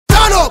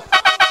Turn up.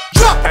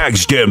 Drop.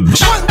 Agskims.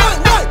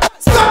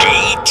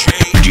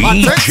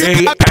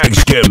 DJ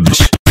Agskims.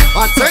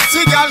 A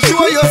sexy girl,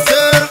 show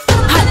yourself.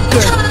 Hot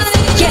girl,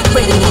 get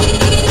ready now.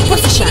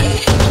 Position,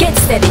 get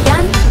steady,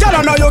 and girl,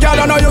 I know you, girl,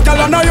 I know you,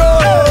 girl, I know you.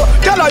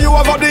 Girl, you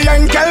have the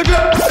ankle.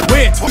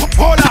 Wait,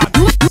 hold on.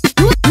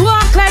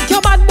 Walk like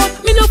your bad,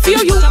 but me no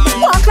fear you.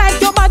 Walk like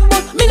your bad,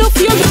 but me no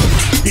fear you.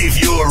 If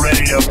you're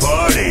ready to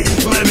party,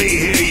 let me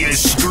hear you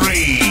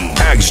scream.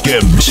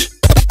 Agskims.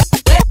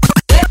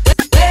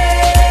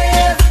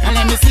 And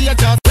let me see you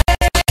just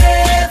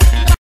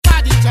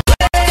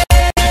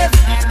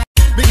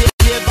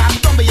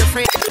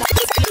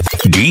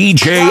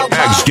DJ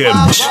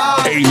Agskims,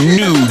 a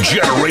new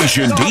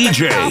generation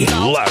DJ.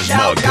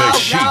 Lasma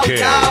Kashike.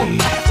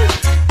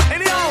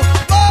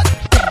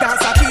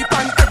 dance a keep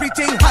on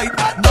everything hype.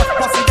 Not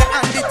pussy the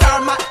and the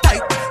tarmac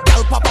tight.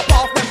 Girl pop up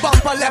off them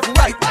bumper left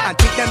right. And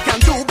think them can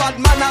do bad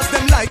manners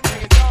them like.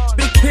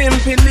 Big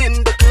pimpin' in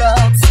the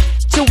clubs.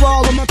 To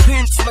all of my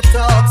pimps, my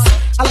thugs.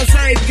 All I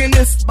say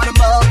Guinness by the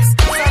mugs.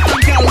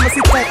 Certain girl must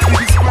be tech with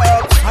his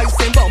scrubs. I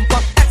say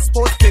bumper,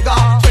 exposed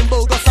figure.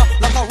 Tremble goes up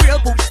like a real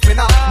boot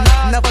spinner.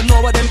 Never know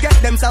where them get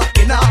themselves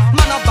in a.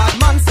 Man a bad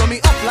man, so me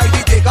up like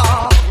the digger.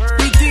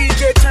 The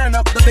DJ turn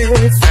up the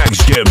bass.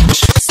 Agskims.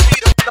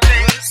 Speed up the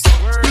bass.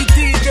 The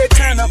DJ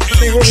turn up the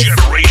bass.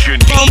 Generation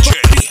DJ.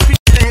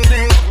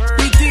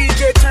 The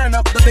DJ turn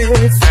up the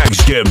bass.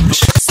 Agskims.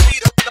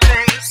 Speed up the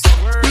bass.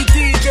 The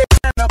DJ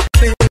turn up the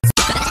bass.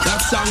 That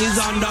song is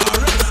under.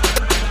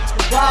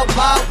 Wow,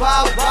 wow,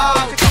 wow,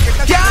 wow.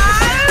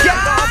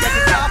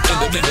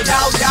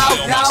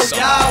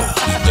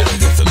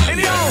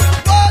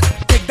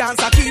 Big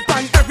dance, I keep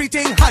on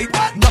everything hype.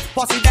 Enough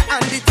pussy the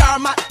and the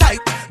tarmac tight.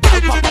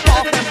 Girl pop up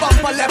off them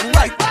bumper left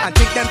right. And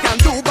think them can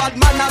do bad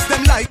manners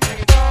them like.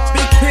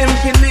 Big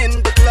pimpin' in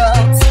the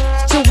clubs.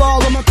 To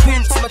all of my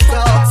pimps, my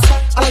thugs.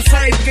 All I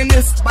say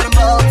Guinness by the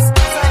mugs.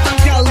 Certain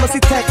girl must be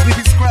tech with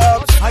his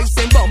scrubs. I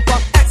say bumper,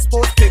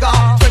 exposed figure.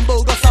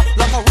 Tremble goes up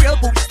like a real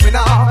boot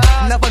spinner.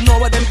 Never know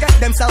where them get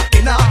themselves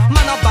in a.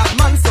 Man a bad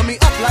man, so me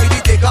up like the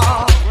digger.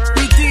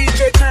 The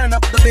DJ turn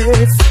up the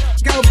bass.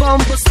 Girl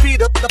bumper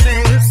speed up the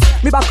pace.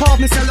 Me back off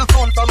me cell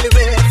phone from me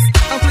waist.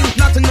 I'm flint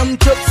Nottingham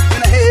trips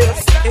in a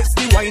haze. It's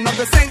the wine of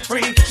the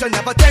century. She'll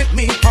never tempt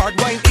me. Hard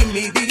wine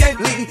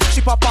immediately. She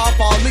pop off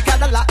all me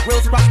Cadillac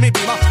grills, crash me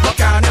beamer. No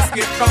can't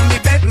escape from me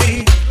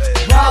Bentley.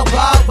 Wow,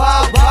 wow,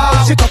 wow,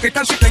 wow. She tuck it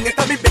and she fling it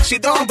to me bitch. She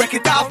don't break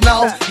it off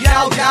now.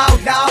 Yow,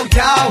 yow, yow,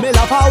 yow. Me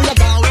love how you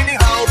bow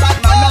anyhow. Bad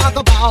man not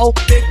go bow.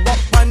 Big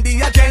rock on the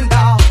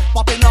agenda.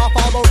 Popping off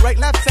all the right,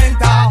 left,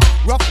 center.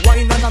 Rough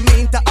wine and I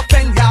mean to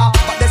offend ya.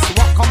 But this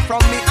what come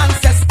from me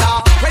ancestor.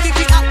 Ready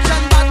for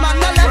action, bad man,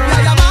 no left ya,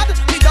 you mad.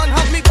 Me don't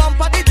have me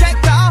bumper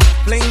detector.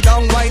 Fling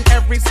down wine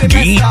every semester.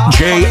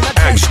 DJ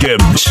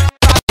Agskims.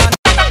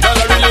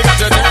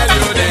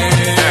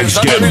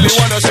 Agskims.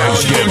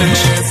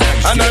 Agskims.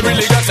 And I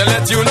really got to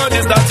let you know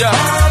this, that you're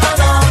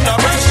under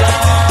pressure.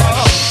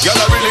 Girl,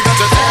 I really got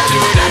to tell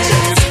you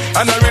this.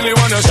 And I really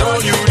wanna show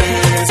you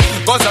this.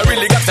 Cause I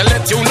really got to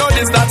let you know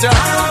this, that you're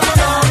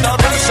under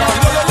pressure.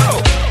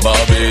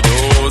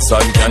 Barbados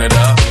and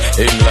Canada,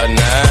 England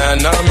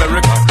and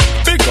America.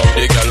 Pick up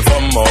the girl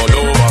from all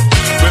over.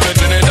 Women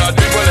Trinidad,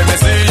 people, let me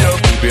see you.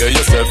 Prepare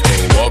yourself,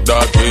 don't walk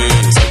that way.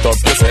 Set up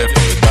yourself,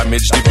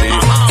 damage the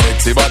place.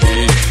 Sexy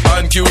body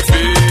and cute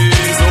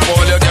face. No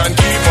ball you can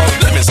keep up.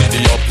 Let me see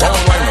the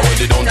uptown wine. I want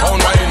the downtown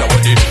wine. I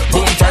want the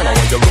boom time. I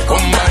want the rook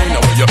combine. I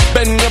want you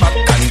bend your back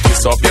and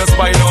kiss up your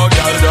spine. Oh,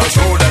 girl, just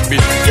show that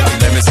beat. Girl,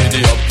 let me see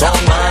the uptown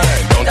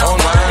wine, downtown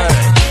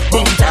wine.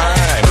 Boom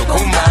time, rook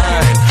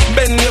combine.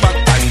 Bend your back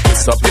and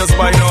kiss up your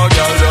spine. Oh,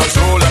 girl, just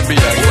show that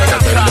beat. And you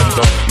tell them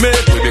to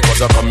make way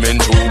because I'm coming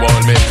through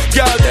on me.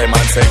 Girl, them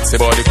and sexy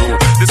body cool.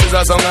 This is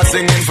a song I'm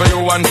singing for you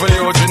and for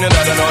you.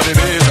 Trinidad and all the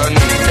vision.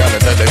 Girl,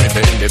 tell them it's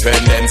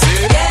independence.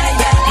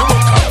 You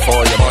won't come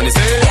for your money,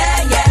 say.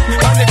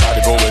 And they got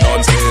it going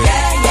on, say.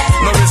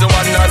 No reason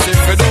why not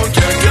if you don't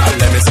care, girl.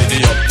 Let me see the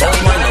uptown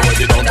wine. I want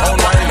the downtown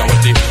wine. I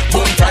want the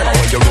boom time. I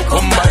want your rook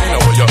combine. I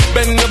want you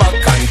bend your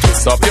back and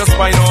kiss up your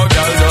spine. Oh,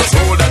 girl, just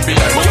hold that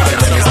behind me.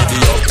 Let me see the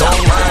uptown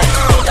wine.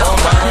 Downtown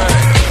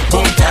wine.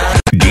 Boom time.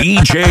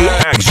 DJ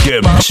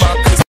Agskims.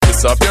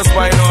 Kiss up your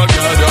spine. Oh,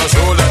 girl, just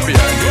hold that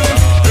behind me.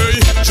 Hey,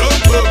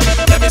 jump up.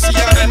 Let me see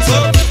your hands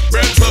up.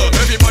 Breath up.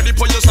 Everybody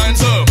put your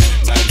signs up.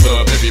 Lines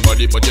up.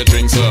 Everybody put your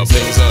drinks up.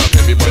 Things up.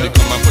 Everybody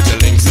come and put your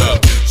links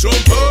up.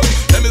 Jump up.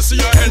 Let me see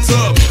your hands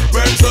up.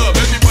 Breath up.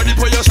 Everybody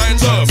put your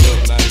signs up.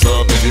 Lines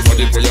up.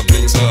 Everybody put your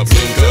blinks up.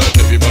 Blink up.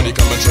 Everybody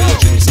come and show your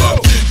drinks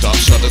up. Top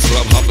shutters,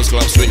 club hoppers,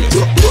 club swingers.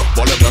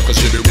 Ball of blockers,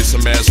 shit with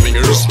some ass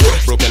swingers.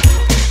 Broken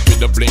with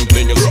the bling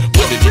blingers.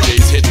 What the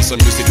DJs hitting some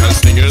musical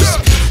slingers.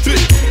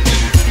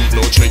 No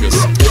triggers.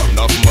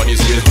 Enough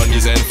money's with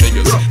honeys and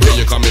figures. Here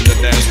you come in the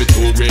dance with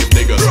two grave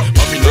niggas.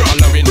 Popping out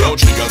allowing no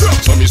triggers.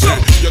 So me say,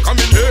 you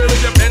come in here with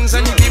your pens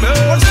and your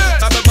beamers.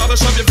 Have a barber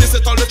shop, your visit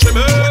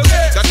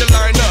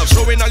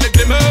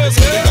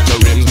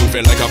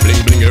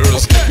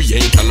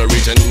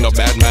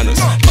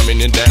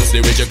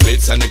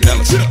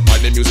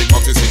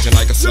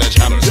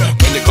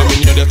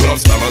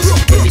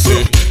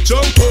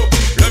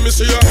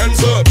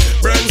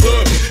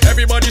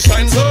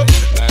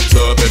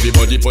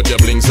put your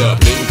blinks up.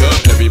 Link up,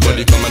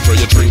 everybody come and throw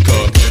your drink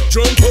up.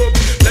 Jump up,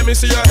 let me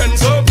see your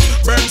hands up.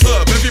 Brands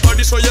up,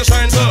 everybody show your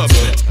shines up.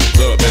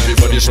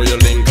 Everybody show your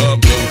link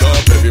up.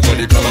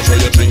 Everybody come and throw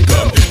your drink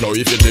up. Now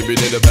if you're dipping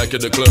in the back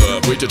of the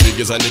club, with your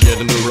fingers and you get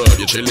in the rub,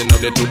 you're chilling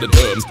out there to the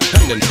dubs.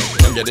 And then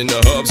I'm getting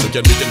the hub, so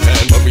get big in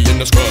hand, but we in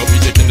the scrub,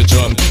 we taking the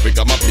jump. We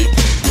got my big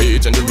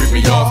page and they rip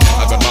me off.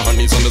 I got my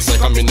honeys on the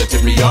side, come in to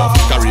tip me off.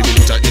 Carry me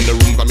later in the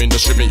room, come in to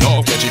strip me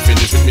off. When she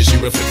finish with me, she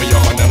will flip me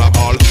off, and then I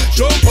all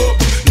jump up.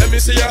 Let me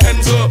see your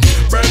hands up,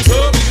 brands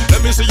up.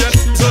 Let me see your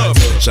hands up,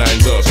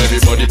 shines up.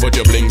 Everybody put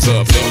your blings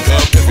up, link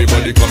up.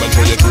 Everybody come and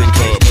throw your drink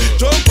up.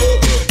 Jump up,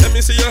 let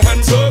me see your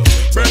hands up,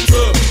 brands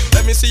up.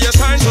 Let me see your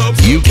shines up.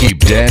 You keep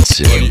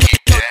dancing,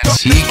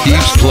 he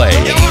keeps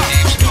playing.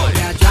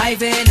 You're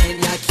driving in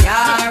your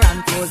car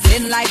and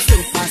posing like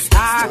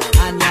superstar,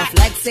 and you're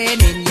flexing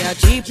in your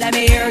Jeep. Let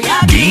me hear ya.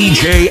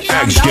 DJ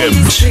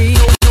Axgims.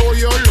 Know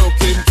you're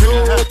looking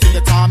cute in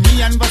your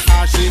Tommy and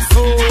Versace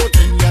suit,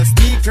 in your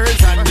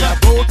sneakers and your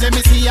boot. Let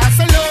me see ya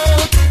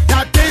salute.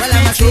 That is well,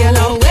 let me see you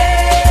now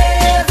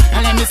wave,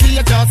 and let me see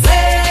you just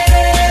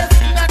wave.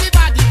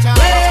 Everybody just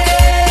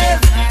wave.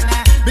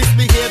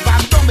 Misbehave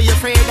and don't be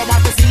afraid. I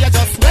want to see you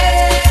just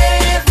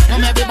wave.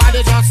 And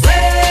everybody just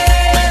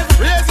wave.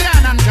 Raise your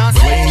hand and just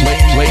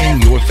wave.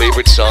 Playing your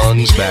favorite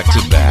songs back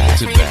to back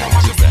to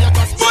back to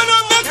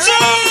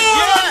back.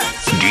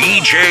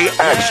 DJ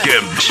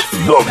Axgims,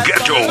 the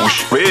Ghetto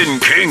Spin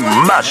King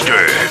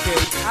Master.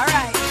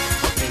 Alright.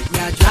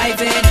 You're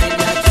driving in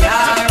your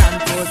car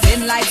and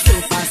posing like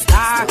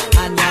superstar,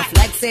 and you're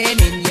flexing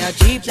in your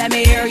Jeep. Let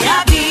me hear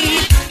ya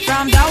beat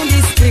from down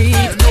the street.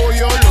 I know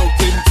you're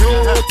looking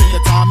cute in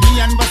your Tommy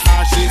and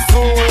Versace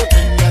suit,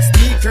 in your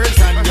sneakers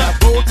and your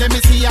boot. Let me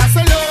see ya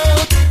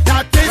salute.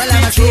 That is well,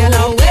 let me see you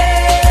now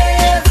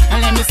wave,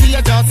 and let me see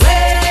you just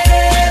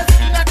wave.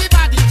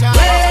 Everybody just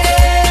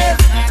wave.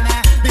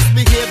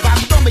 Misbehave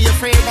and don't be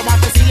afraid. I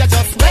want to see you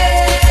just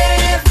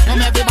wave.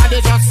 And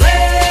everybody just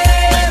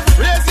wave.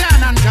 Raise your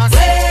hand and just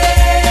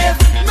wave.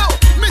 No,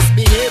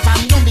 misbehave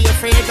and don't be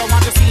afraid. I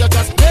want to see you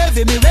just wave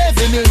me, wave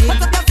me.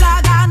 put up your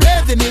flag on,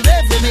 Wave me,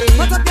 wave me.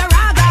 put up your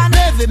rag on,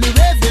 Wave me,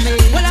 wave me.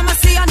 well, let me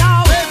see you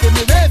now. Wave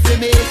me, wave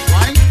me.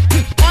 Wine,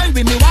 wine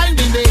with me, wine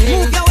with me.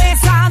 Move your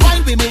waist on,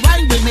 Wine with me,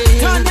 wine with me.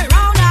 turn it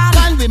round and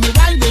Wine with me,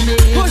 wine with me.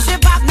 push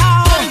it back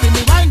now. Wine with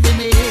me, wine with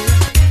me.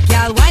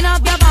 Girl, wind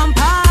up your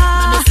bumper,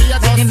 see you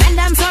let the men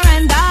them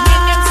surrender.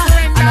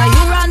 I know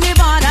you run the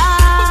border,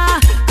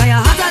 'cause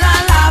you're hotter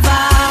than lava.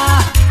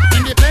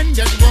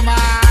 Independent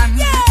woman.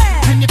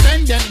 Yeah.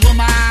 Independent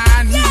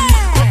woman.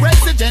 Yeah. Progress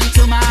the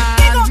gentleman.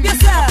 Pick up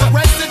yourself.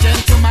 Progress the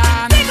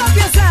gentleman. Pick up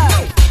yourself.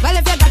 Well,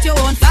 if you got your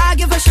own flag,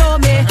 you for show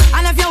me.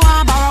 And if you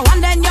want borrow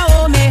one, then you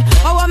owe me.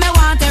 But what me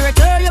want in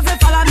return, you for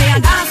follow me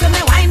and dance with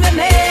me, wine with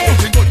me.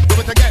 Good, do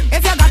it again.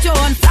 If you got your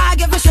own flag,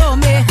 you for show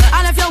me.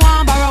 And if you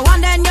want borrow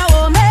one, then you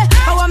owe me.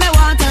 But what me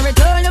want in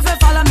return, you for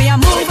follow me and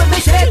move with me,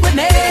 shake with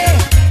me.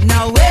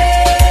 Now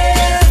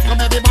wave,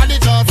 Come everybody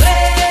just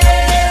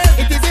wave,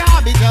 it is a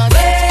hobby just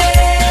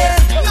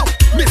wave, no,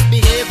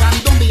 misbehave and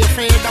don't be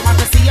afraid. I want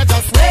to see you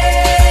just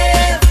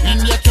wave, in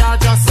your car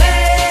just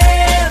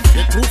wave,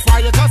 you're too far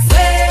you just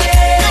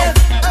wave.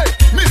 Hey,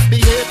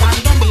 misbehave and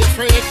don't be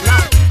afraid.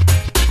 Love.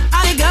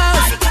 And it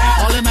goes,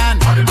 All the man,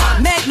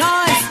 make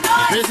noise.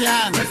 raise your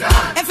hand.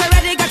 If you're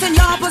ready, get in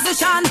your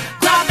position.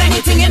 Grab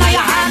anything in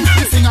your hand.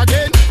 Sing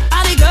again.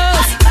 And it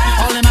goes,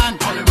 All the man,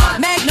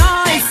 make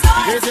noise.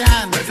 raise your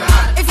hand.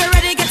 If you're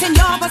ready, get in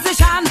your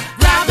position.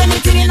 Grab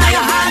anything in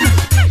your hand.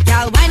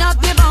 Girl, wind up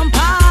your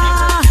bumper.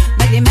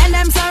 Make the men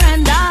them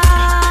surrender.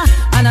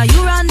 I know you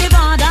run the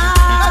border.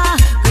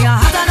 We are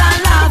hotter than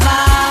lava.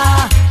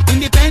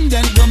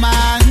 Independent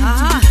woman.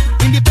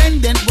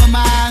 Independent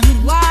woman.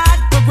 What?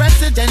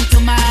 Progressive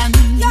gentleman.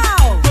 Yo.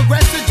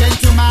 Progressive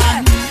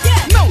gentleman.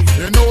 Yeah. No,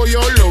 you know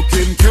you're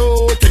looking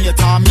cute in your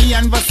Tommy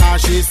and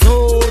Versace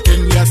suit,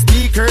 in your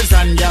sneakers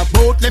and your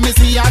boot. Let me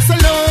see your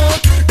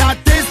salute. That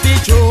is the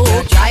You're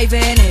truth.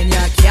 driving in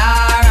your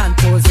car and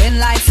posing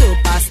like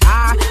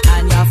superstar,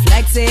 and you're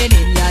flexing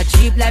in your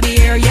Jeep. Let me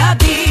hear your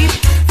beat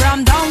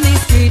from down the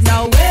street.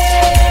 Now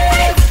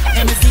wave,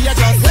 Let me see you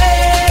just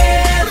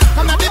wave.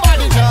 Come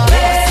everybody just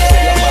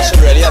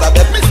wave. Ready, and I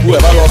bet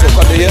whoever lost will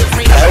come to here.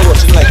 I was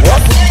watching like,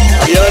 what?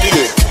 At the end of the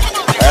day,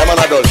 I am an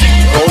adult.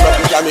 No,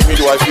 nothing can make me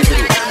do what I feel to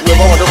do.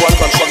 Whoever want to go and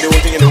construct the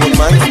whole thing in the whole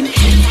mind,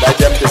 like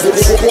them this.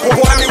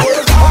 One the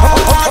world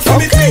hard for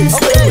me things.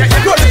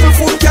 No little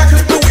food can't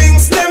clip the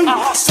wings them.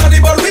 Study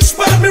about rich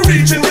part me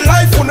reaching the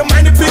life. Wouldn't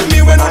mind to pick me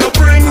when I don't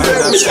bring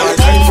them. No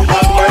time for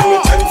bad mind, no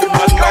time for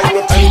bad mind,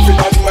 no time for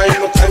bad mind,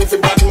 no time for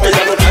bad mind,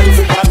 no time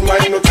for bad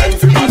mind, no time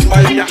for bad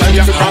mind, no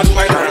time for bad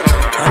mind.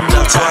 And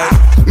that's why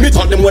me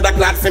thought them woulda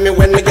glad for me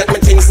when me get me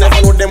things. Never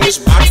know them wish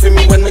bad for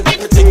me when me get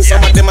me things.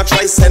 Some of them a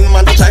try send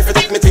man to try for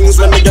take me things.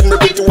 When me get me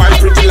pretty wild,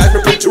 pretty like me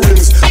pretty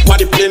rings.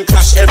 Body plane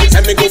crash every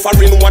time me go for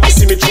ring. Want to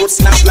see me throat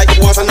slash like it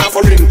was an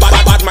offering.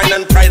 Bad mind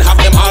and pride have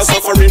them all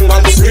suffering.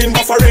 On the screen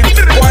buffering.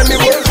 Why me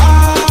work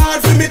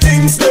hard for me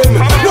things them.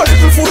 No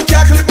little food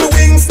can't clip me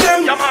wings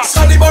them.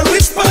 Study about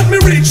which part me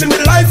reach in the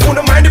life.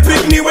 Wanna mind the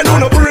pick me when I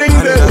bring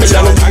them. Me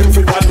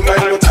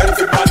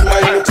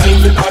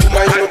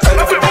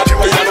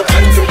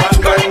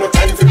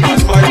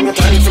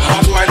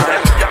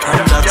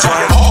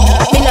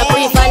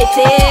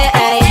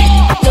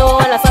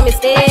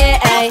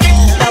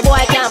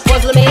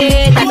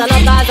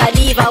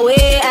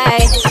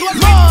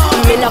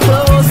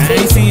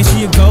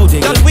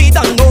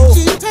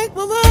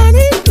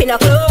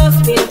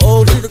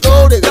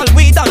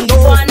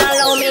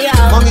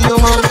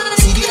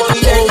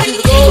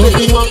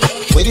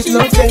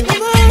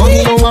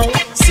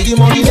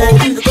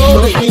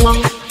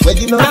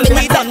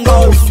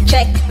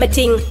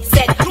everything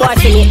set. Boy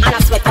for me and I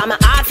sweat on my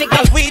heart for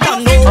girl we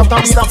don't know. After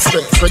we stop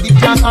stress, ready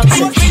can't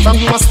access. From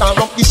you a star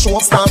up the show,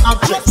 star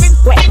actress.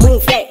 Wet,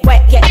 move, get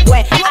wet,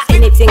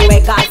 anything where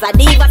God's a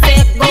diva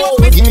say go.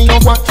 Give me your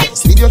what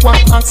case, need your what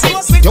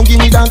access. You give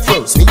me that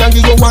first, me can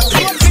give you what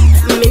case.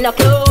 Me no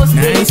close.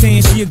 Now I ain't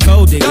saying she a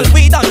gold digger. Girl,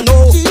 we don't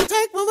know. She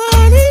take my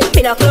money.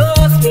 Me no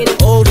close, me no.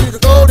 Oh, she's a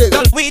gold digger.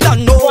 Girl, we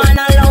don't know.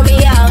 Wanna love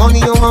me out. Money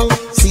you want,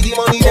 see the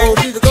money there.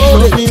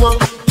 Let me want,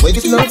 where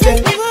the love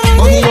there.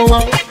 Money you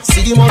want,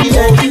 see the money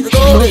there.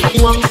 Let me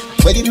want,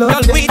 where the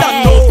love there. We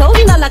don't know.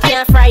 $1,000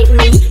 can't frighten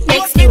me.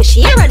 Next thing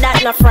she hear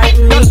that not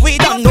frighten me. We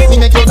don't know. Me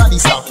make your daddy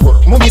stop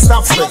work, mommy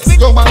stop stress.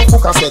 Your man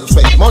cook a sell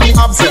sweat, money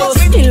absent.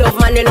 He love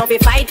man enough to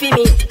fight for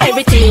me.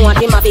 Everything you want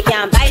him have he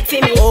can't bite for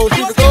me. Oh,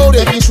 she's a gold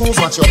digger. Every shoes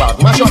match your back,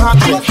 match your heart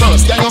rate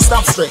first. Can you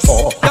stop stress?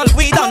 Oh, Girl,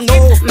 we don't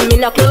know. Me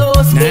no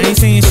close. Now I ain't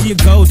saying she a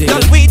gold digger.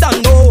 Girl, we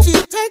don't know. She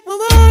take my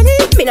money.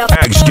 Me no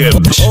Axe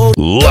Gibbs,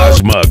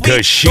 Lasma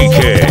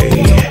Kashike.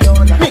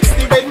 mix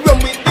the red rum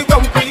with the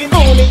rum cream.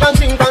 Only and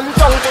drink and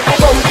drunk with the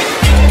rum.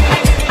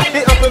 The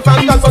apple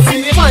fanta for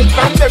see the white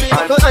cranberry,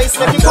 little ice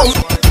make it come.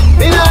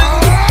 Me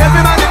like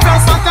everybody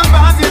press what and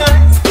party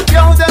night.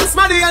 Yo, them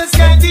smarty and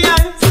skanky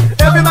eyes.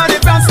 Everybody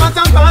press what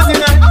and party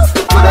night.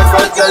 With a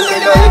front girl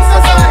in the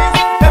exercise.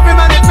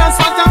 Everybody press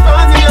what and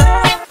party night.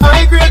 I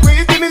agree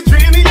with give me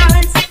dreamy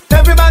eyes.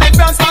 Everybody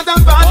press what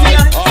and party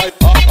night.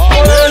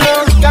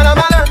 Gyal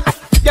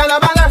a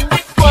balance.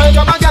 Boy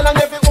grab a gyal and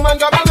every woman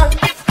grab a man.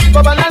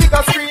 Bubble a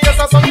liquor spree as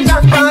a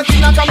sunshine. Party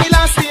like a me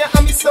last year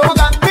and me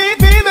slogan. Me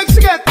make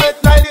she get wet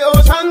like the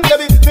ocean.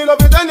 Baby, me love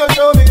it when you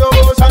show me your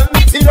motion.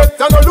 See that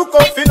and no look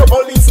out for no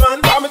policeman.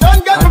 I'm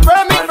done get the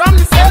permit from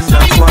the station.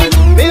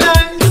 Me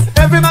nice,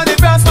 everybody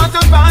press what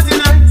and party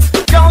nice.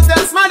 Girls them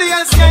smarty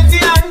and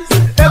skanky eyes.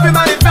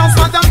 Everybody press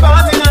what and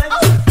party nice.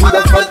 With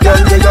a front girl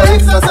do your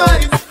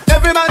exercise.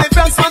 Everybody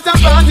press what and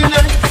party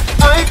nice.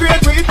 I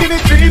great with give me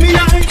dreamy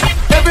eyes.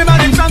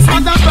 Everybody press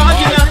what and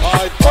party nice.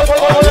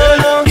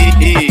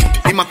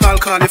 Him a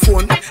call the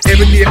phone.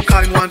 Every day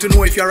call him want to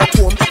know if you're at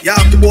home. You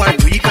have the boy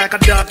weak like a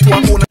dog to a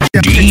bone.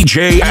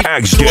 DJ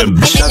Axe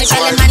Gibbs. Me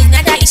tell him man it's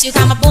not a issue,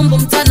 come a boom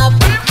boom turn up.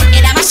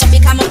 It a mash up,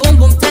 come a boom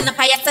boom turn up.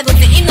 I have to do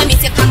the in the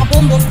mix, come a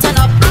boom boom turn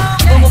up.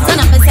 Boom boom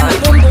turn up, me say my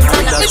boom boom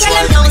turn up. Me tell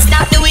him don't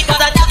stop the week, 'cause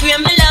I that way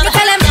me love. Me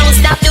tell him don't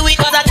stop the week,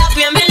 'cause I that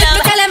way me love.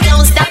 Me tell him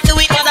don't stop the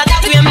week, 'cause I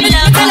that way me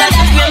love. Tell him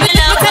that way me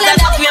love, tell him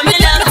that way me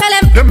love. Tell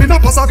him Them me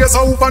not pass a guess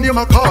how and name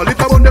a call. If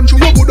I want them to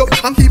you good up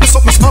and keep it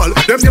something small.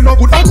 Them no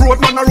good on road,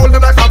 man, I roll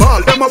them like a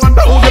ball. Them a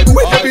wonder how they do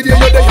it every day,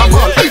 they a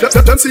ball.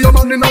 Them see a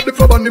man in the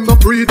club and him not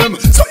breathe them.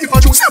 So if I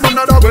choose him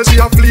another way, she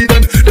a flee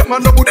them. Them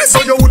man no good,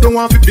 so you don't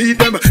want to beat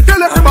them. Tell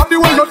everybody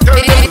will not tell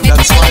them. me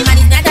tell him man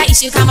it's not a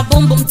issue, come a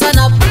boom boom turn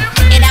up.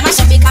 It a mash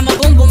up, come a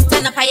boom boom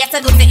turn up. I have to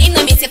do the in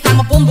the mix, come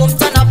a boom boom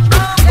turn up.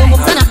 Boom boom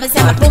turn up, me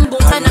say my boom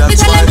boom turn up. Me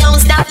tell him don't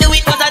stop the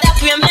week, 'cause I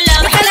that way me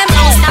love. Me tell him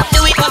don't stop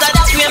the week, 'cause I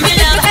that way me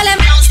love. Me tell him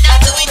don't stop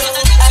the week, 'cause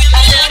I that way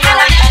me love.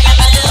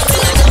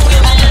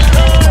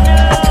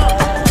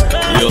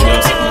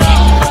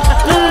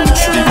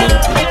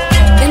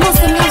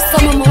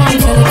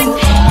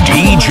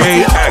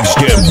 DJ Axe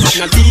Gibbs.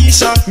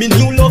 Natisha, me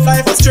new love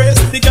life a stress.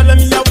 The girl and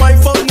me a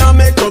wife up now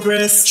make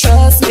progress.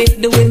 Trust me,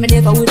 the way me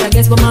never would I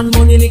guess, but man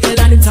money little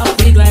and it top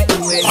big like the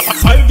West.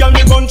 5 girl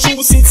me run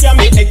through since ya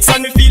me ex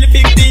and me feel a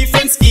big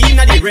difference in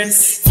a the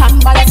rest. Time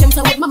by the same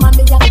time with my man,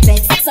 me have a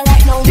vex. So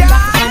right now, we got to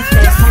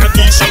confess.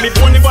 Natisha, me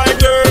pony boy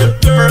girl,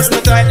 first me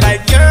tight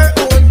like your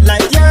own,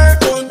 like your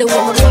own. The way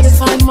my body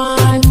find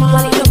mine,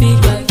 man, it no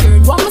big like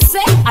yours. What me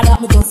say? I got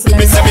me just like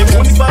Me say me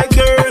pony boy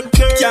girl,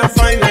 can't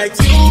find like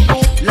you do.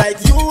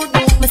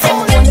 Me say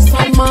my body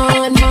find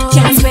mine,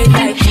 can't spend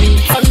like you.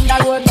 Thunder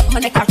road up my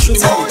neck a true.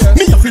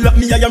 Me a feel like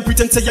me I am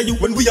pretend say you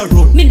when we are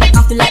run. Me not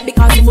have to like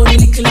because the money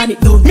little and it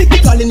done. Me be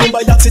calling him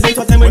by accident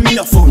what time when me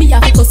a phone. Me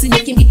have to cuss him,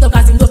 make him hit up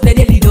cause him just dead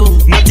he down.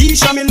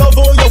 Natisha, me love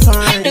how you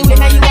fine. The way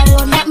now you are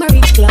run like my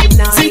rich cloud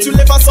now. Since you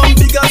left for some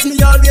big as me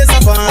always a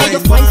Oh, you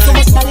fine. find so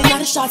much darling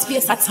in a short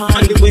space of time.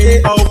 And the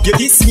way out you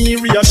kiss me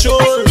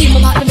reassure.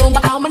 Even got the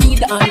number cause I need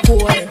the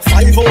encore.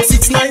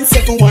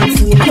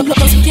 5069714. Look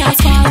us we can't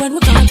spar when we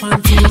can't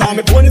panty. I'm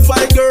a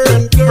bonafide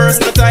girl,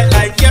 first not tight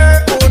like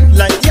your own,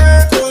 like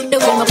your own. The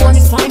way my body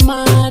find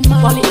man,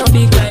 body no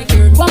big like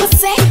yours. What I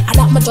say? I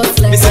got my just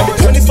Me like. say me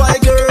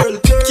bonafide girl,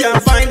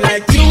 can't find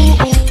like you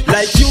do.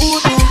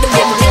 The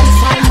way my body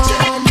find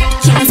man,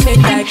 can't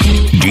spend like you.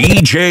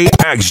 DJ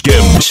Axe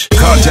Gibbs.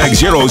 Contact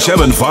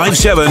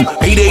 0757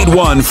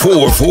 881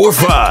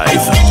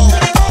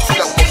 445.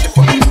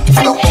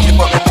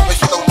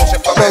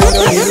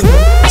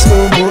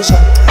 Slow motion,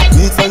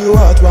 beat for your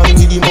heart, one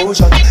with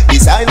emotion.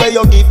 Decide where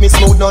you give me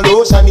smooth no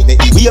lotion. It the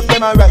wave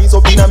them a rise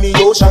up in a me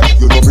ocean.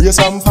 You know brace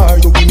and fire,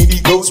 you give me the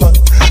close one.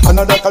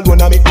 Another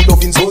cologne make me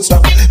loving so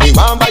strong. Me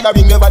want buy a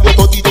ring, you value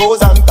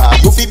 30,000.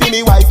 You fi be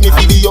me wife, me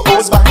fi be your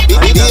husband. The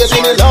days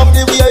me love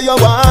the way you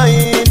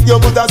wine. You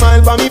put a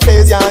smile for me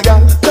face, yeah,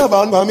 girl. Grab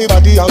on for me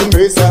body and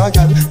embrace, yeah,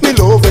 girl. Me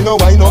love when you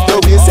wind up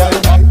your waist, yeah,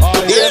 girl.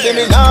 Baby,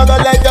 Baby, me nah go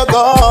let you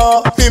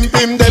go. Pim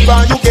pim them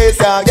on you case,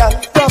 yeah, girl.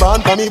 Grab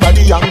on for me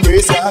body and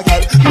brace, yeah,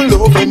 girl. Me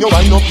love when you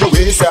wind up your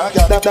waist, yeah,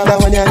 girl. That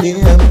one your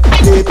name,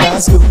 they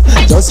pass you.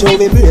 Just show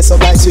me brace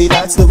up like sweet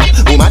hearts do.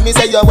 Woman, me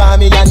say you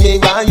want me and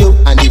me want you.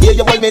 And the way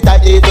you hold me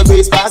tight, it will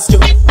brace past you.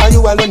 And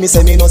you alone, me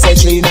say me no say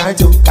she nor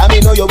two. Cause me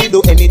know you will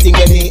do anything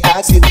when me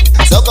ask you.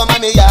 So come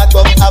on me yard,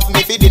 come have me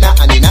for dinner.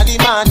 And inna the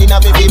morning,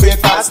 have me for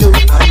breakfast too.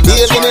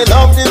 Baby, me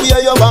love the way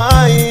you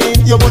wine.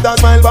 You put a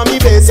smile for me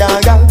face, yeah,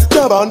 girl.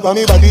 Grab on for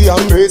me body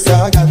and brace,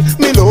 yeah, girl.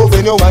 Me love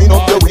when you wind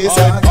up your waist,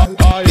 yeah, girl.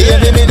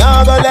 Baby, me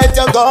nah go let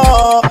you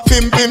go.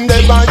 Pim pim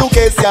them on you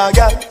case, yeah,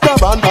 girl.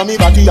 Grab on for me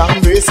body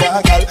and brace,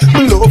 yeah, girl.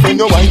 Me love when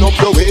you wind up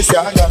your waist,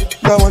 yeah, girl.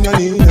 That one you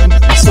need them,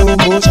 slow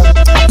motion.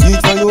 Beat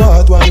for your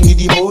heart, one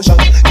with emotion.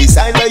 The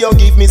sign where you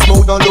give me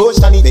smooth on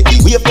lotion. Make the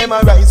wave them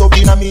a rise up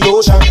in a me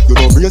ocean. You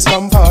don't brace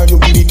from far,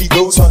 you give me the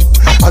close one.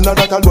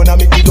 Another alone a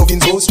make me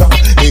loving so strong.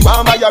 Me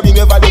want buy a ring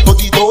over the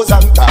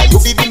 30,000. Cause you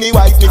fi be me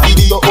wife, me fi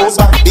be your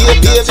husband. Baby,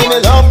 me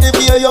love the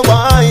way you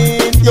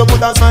wine. You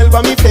put a smile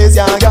for me face,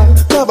 yeah, girl.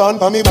 Grab on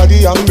for me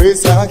body and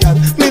brace, yeah, girl.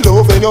 Me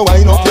love when you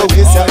wind up your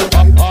waist, yeah,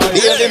 girl.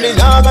 Baby, me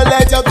nah go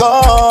let you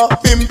go.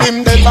 Pim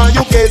pim them on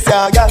you case,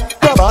 yeah, girl.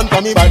 Grab on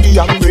for me body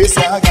and brace,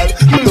 yeah, girl.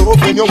 Me love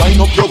when you wind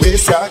up your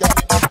waist, yeah, girl.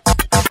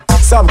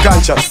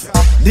 Subconscious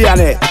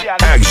DNA.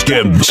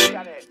 X-Gibbs.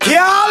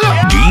 Girl,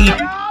 Deep.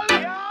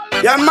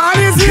 your man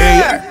is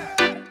here.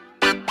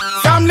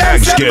 Some them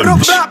say blah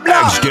blah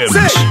blah.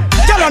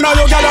 Girl, I know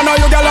you, girl, I know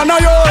you, girl, I know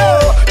you.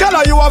 Girl,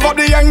 you have up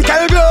the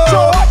ankle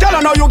glow. Girl,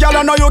 I know you, girl,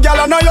 I know you,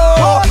 girl, I know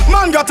you.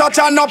 Man got touch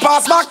and no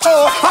pass back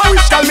oh. I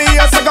wish tell me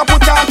yes, I go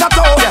put on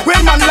tattoo.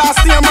 When man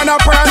last name man a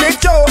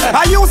permit you.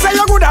 And you say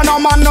you good and no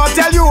man not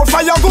tell you.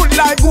 For you good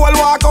like gold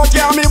walk out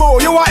here me boo.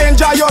 You a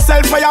enjoy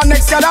yourself for your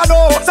next girl I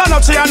know. So no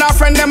she and her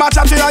friend them a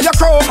chat to you your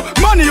crew.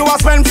 Money you a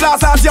spend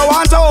fast as you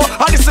want to.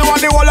 And this is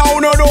what the whole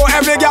of no do.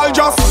 Every girl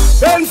just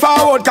bend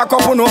forward, cock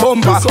up on no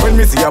bumper. When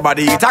me see your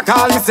body it a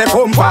call me say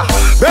bumper.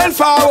 Bend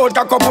forward,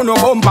 cock up on no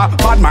bumper.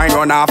 Bad mind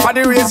run off for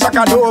the race track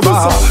a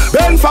dover.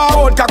 Bend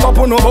forward, cock up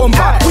on no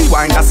bumper. We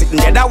wind a sitting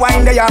there, the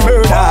wine they a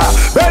murder.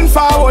 Bend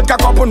forward,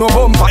 cock up on no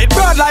bumper. It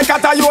burn like a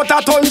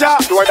Toyota Tundra.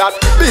 Do that.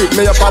 Beat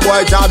me up a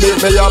boy can't beat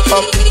me up.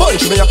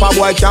 Punch me up a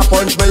boy can't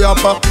punch me up.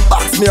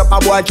 Box me up a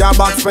boy can't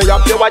box me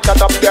up. You watch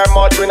chat up their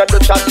mouth, we not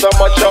do chat so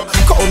much.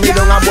 Call me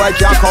down a boy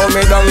can't call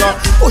me down.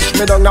 Push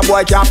me down a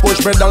boy can't push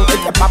me down.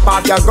 If you pop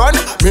out your gun,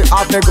 me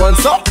have me gun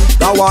so.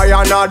 That's why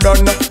you not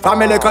done. For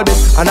me little bit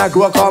and I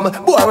grow come.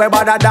 Boy we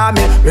bother than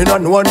me, we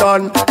don't know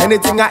none.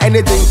 Anything or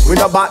anything, we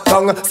no back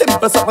tongue.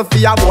 Simple something for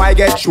your boy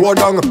get show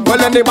down.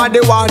 Well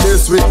anybody want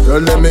this with, you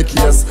let me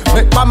kiss.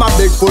 Make mama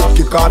big foot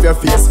kick off your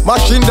face.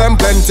 Machine them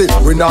plenty,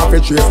 we not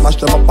fi trace.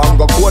 Mash them up and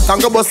go coat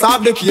and go bust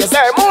off the case.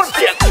 Hey moon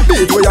face,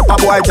 beat we up a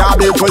boy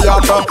can't beat we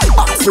up.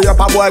 Box we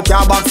up a boy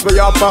can't box we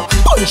up.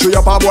 Punch we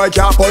up a boy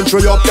can't punch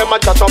we up. Them a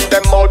chat up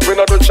them mouth, we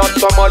no do chat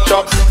so much.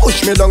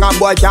 Push me down a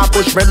boy can't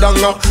push me down.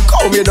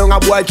 Call me down a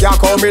boy can't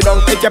call me down.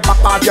 Take your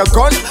pop off your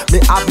gun, me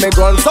have me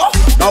gun so.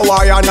 Now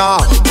why you now?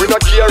 We no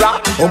care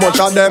how much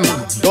of them,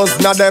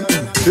 dozen of them,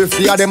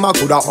 50 of them, I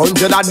coulda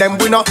 100 of them.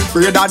 We not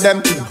afraid of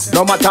them,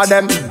 no matter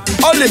them.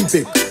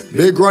 Olympic.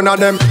 Big run of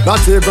them,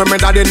 not even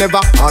me daddy never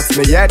ask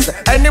me yet.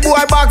 Any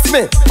boy box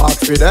me,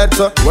 ask me that.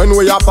 When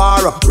we a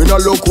par, we no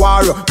look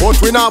war,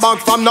 but we no box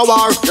from no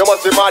war. You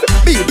must be mad.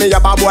 Beat me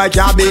up a boy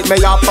can't beat me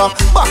up.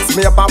 Box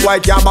me up a boy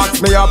can't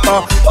box me up.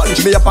 Punch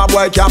me up a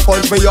boy can't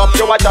punch me up.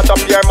 You watch chat up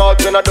your mouth,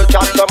 we no do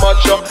chat so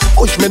much.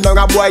 Push me down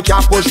a boy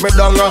can't push me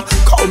down.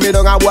 Call me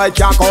down a boy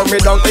can't call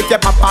me down. If you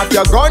pop off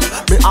your gun,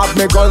 me have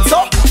me gun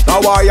so.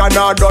 Now why you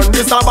not done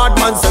this a bad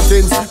man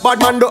settings?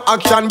 Bad man do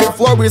action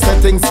before we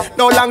settings.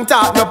 No long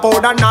talk, no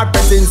powder, not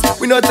pressings.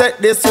 We no take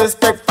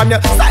disrespect from you.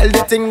 Style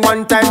the thing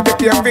one time,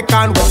 prepare for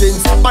can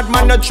wettings. Bad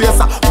man no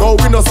tracer, no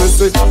we no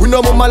sissy. We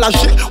no mama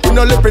shit, we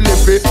no lippy.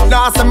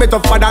 Now say me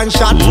tougher than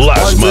shot.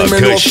 Lasma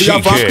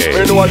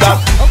Kashike. We know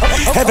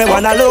that.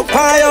 Everyone I look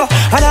by you,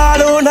 and I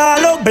don't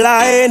look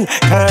blind.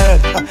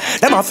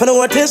 Them off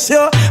notice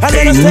you, and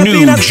then step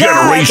in a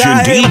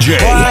generation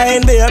DJ.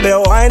 Wine baby,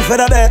 wine for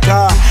the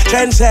better.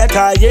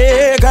 Trendsetter,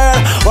 yeah girl.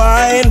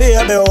 Wine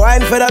baby,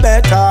 wine for the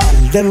better.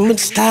 Them with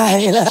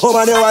style.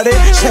 Over the body,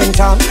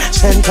 center,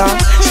 center,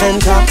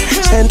 center,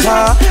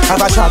 center.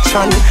 Have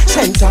attraction,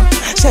 center,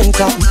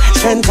 center,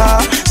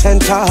 center,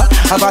 center.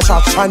 Have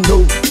attraction,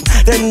 no.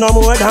 Them no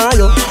more than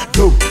you,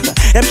 no.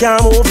 Them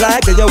can't move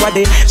like you are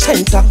the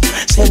center,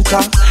 center,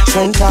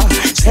 center,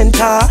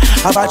 center.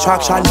 Have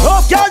attraction.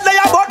 No girls they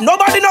are, but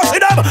nobody knows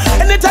them.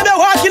 Anytime you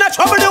walk in a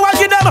trouble, you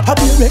walk in them. Have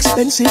your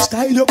expensive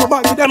style, you go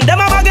back to them. Them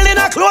a muggle in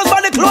a clothes,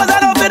 but the clothes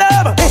are not for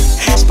them.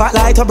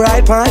 Spotlight a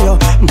bright pan you.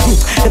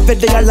 The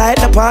video light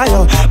the pan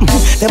you.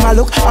 Them a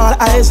look all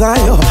eyes on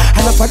you.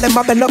 And enough of them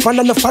a bend up and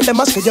enough of them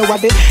a say you are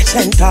the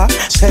center,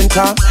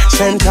 center,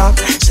 center,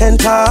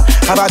 center.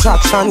 Have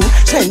attraction,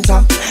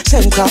 center,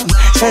 center,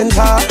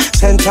 center,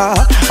 center.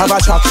 Have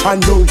attraction,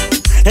 no.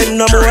 and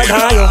no more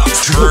than you.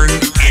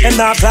 And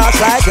that class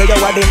like you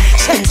are the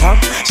center.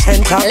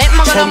 Let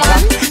me go,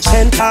 man.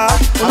 Center.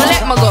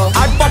 Let me go.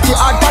 Hard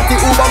party,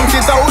 who bounce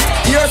it out?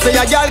 Here say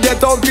a girl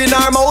get up in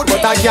her mouth,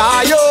 but I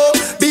can't you.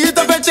 Beat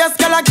up your chest,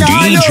 girl, I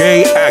can't you.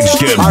 DJ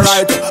Axton.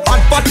 Alright,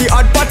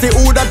 hard party,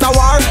 who that a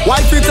war?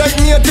 Wife you take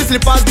me to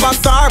slippers,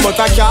 bazaar, but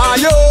I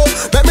can't you.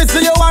 Let me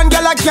see you one,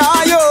 girl, I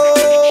can't you.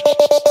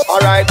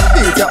 Alright,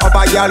 beat you up,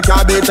 a girl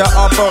can't beat you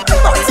up.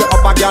 Box you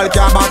up, a girl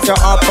can't box you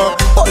up.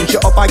 Punch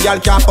you up, a girl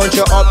can't punch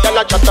you up. Girl,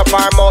 I chat up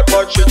her mouth,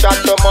 but she chat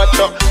too much.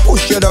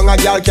 Push you down, a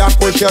girl can't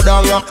push you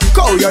down.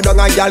 Cow you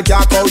down, a girl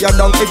can't cow you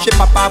down. If she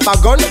pop up a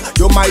gun,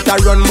 you might a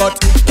run, but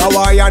now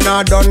why you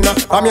not done?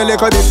 I'm your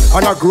little bit,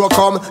 and I grow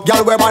come.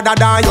 Girl, we better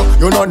than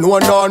you not know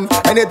none.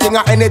 Anything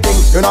or anything,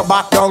 you not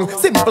back down.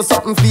 Simple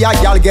something for a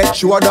girl get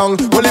show down.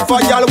 Well, if a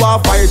girl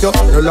want fight you,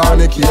 you'll learn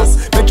the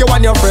case. Make you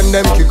and your friend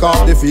them kick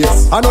off the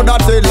face. I know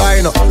that's a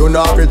line, you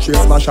not have to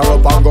chase. Mash her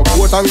up and go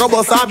quote and go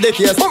bust off the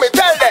case. Let me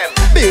tell them.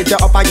 Beat you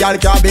up, a girl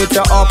can't beat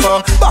you up.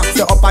 Box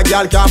you up, a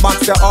girl can't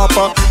box you up.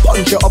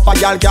 Punch you up, a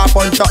girl can't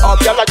punch you up.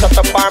 Girl, I just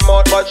a her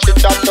mouth, but she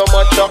chat too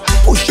much.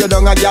 Push you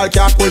down, a girl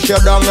can't push you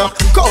down.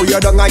 Cow you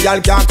down, a girl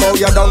can't cow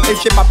you down.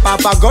 If she pop up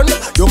a gun,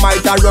 you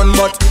might a run,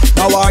 but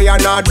now why you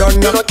not done?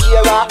 You no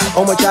care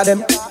how much of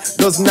them,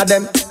 dozen of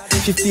them,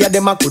 50 of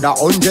them, I coulda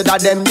 100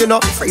 of them. You know,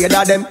 afraid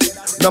of them,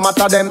 no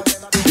matter them.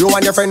 You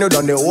and your friend, you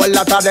done the whole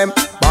lot of them.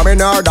 Mommy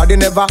and her daddy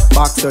never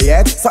box you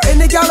yet. So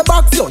any girl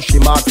box you, she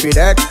mad for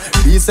that.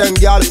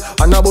 Decent girl,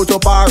 and about to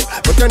par.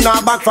 But you're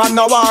not back from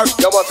the war.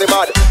 You must be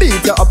mad.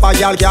 Beat you up, a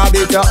girl can't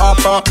beat you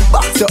up.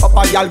 Box you up,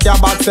 a girl can't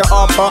box you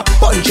up.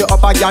 Punch you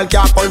up, a girl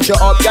can't punch you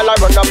up. Girl, I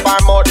run up her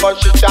mouth, but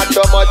she chat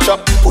too much.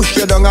 Push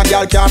you down, a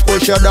girl can't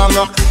push you down.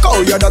 Cow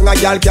you down, a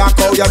girl can't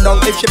cow you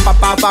down. If she pop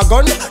off a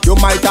gun, you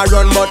might a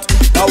run, but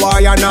now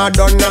why you not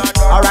done?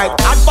 Alright,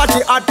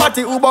 hard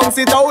party, who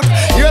bounce it out?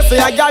 You say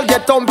a girl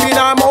get thump in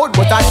her mouth,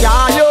 but I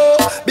can't you.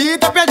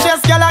 Beat up your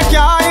chest, girl, I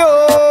can't you.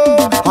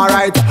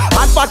 Alright,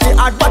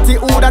 hard party,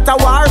 who that a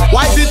war?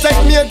 Why you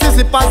take me to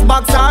slippers,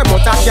 bazaar,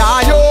 but I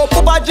can't you.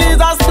 Papa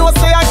Jesus, don't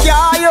say I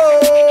can't you.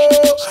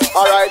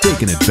 Alright.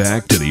 Taking it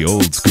back to the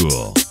old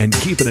school and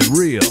keeping it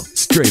real,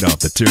 straight off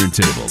the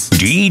turntables.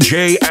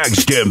 DJ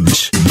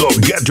Axtims, the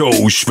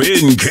Ghetto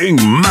Spin King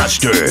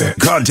Master.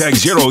 Contact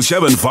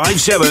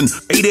 0757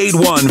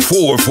 881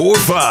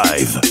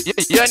 445.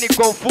 Yani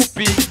kwa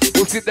ufupi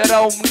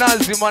usidharau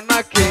mnazi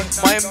manake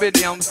maembe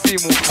ni ya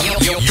msimu.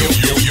 You're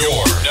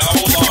now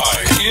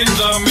live in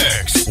the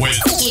mix with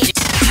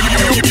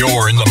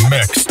You're in the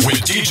mix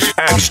with DJ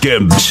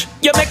Axtims.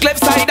 You make left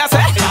side, I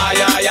say.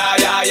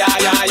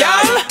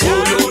 Yeah.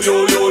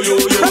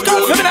 Rock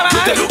out for me, man.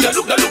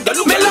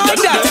 Me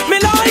like that. Me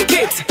like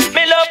it.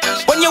 Me love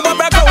when you a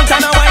rock out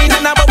and a wine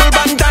and a bubble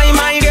band time,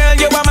 my girl.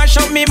 You a mash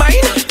up me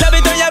mind. Love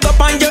it when you go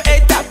on your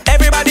head top.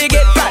 Everybody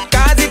get flat,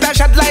 cause it a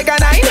shot like a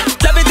 9.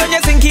 Love it when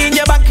you sink in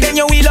your back, then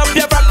you wheel up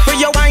your back for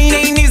your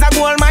whining is a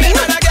gold mine.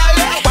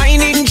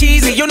 Whining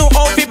cheesy, you know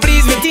how to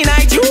please me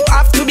tonight. You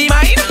have to be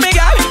mine, me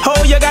girl.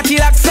 How you got it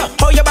like so,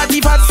 how your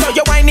body fat so,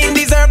 your whining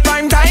deserve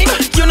prime time.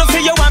 You know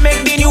say you want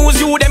make the news,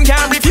 you them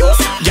can't refuse.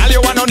 Girl,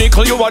 you want no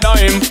nickel, you a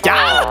dime.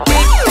 Yeah.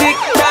 Tick tick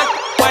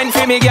tock, wine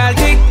for me, girl.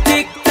 Tick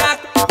tick tock,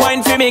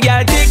 wine for me,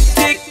 girl. Tick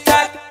tick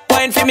tock,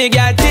 wine for me,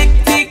 girl. Tick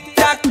tick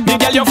tock, me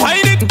girl, you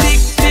find it.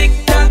 Tick tick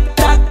tock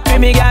tock, for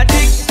me, girl.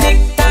 Tick tick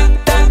tock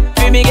tock,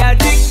 for me, girl.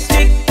 Tick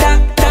tick tock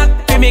tock,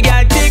 for me,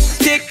 girl. Tick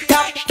tick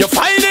tock, you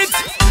find it.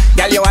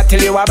 Girl, you a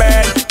till you a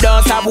burn.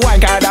 Don't stop wine,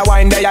 cause the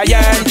wine there you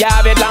yearn. You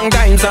have it long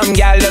time, some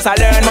girl just a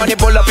learn. Money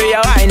pull up for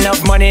your wine,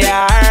 enough money you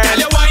earn. Girl,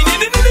 you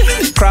whining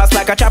it. Cross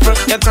like a chapel.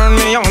 You turn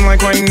me on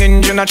like when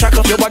ninja na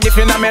chuckle. You body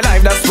fin on me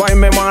life, that's why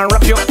me wanna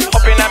rap you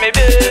up in me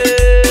bed.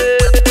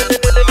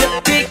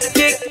 Tick,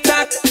 tick,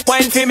 tock,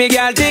 wine for me,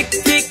 girl. Tick,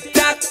 tick,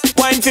 tock,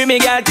 wine for me,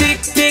 girl.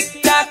 Tick,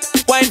 tick, tock,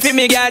 wine for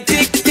me, girl.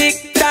 Tick,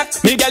 tick, tock,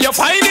 me girl, you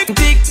find it.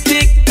 Tick,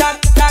 tick, tock,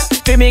 tock,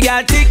 for me,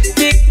 girl. Tick,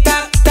 tick,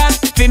 tock, tock,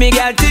 for me,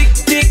 girl. Tick,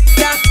 tick,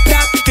 tock,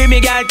 tock, for me,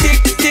 girl.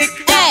 Tick, tick.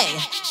 Hey,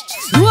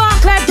 you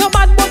walk like your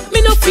bad, but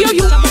me no fear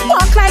you.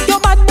 Walk like your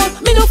bad, but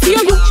me no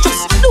fear you.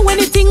 Just do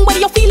anything when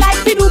you feel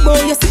like we do,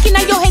 boy. You're sticking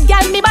in your head,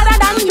 girl, me better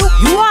than you.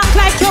 You walk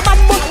like your bad,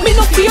 but me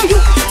no fear you.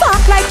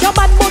 Talk like your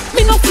bad, but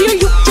me no fear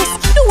you.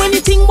 Just do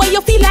anything when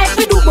you feel like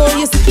we do, boy.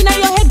 You're sticking in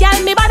your head, girl,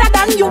 me better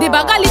than you. The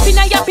bag of lip in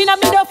a yap in a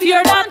me no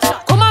fear that.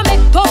 Come on,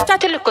 make tough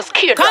chat, you look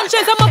scared.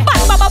 Conscious I'm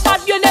a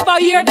bad, you never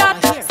hear that.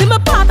 See me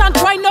part and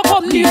try no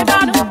come near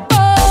that.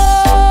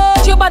 Oh,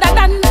 you better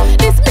than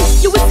this me.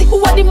 You will see who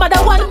are the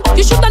mother one.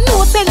 You shoulda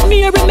know St.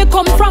 Mary me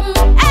come from.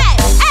 Hey,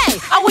 hey,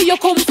 how where you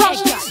come from?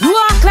 You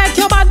walk like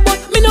your bad, but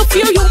me no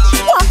fear you.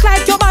 Walk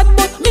like your bad,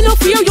 but me no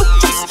fear you.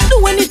 Just do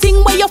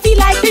anything when you feel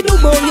like we do,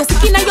 boy. You're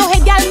sticking in your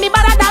head, girl, me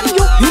better than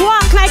you. You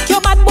walk like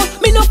your bad, but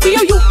me no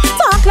fear you.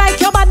 Talk like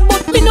your bad,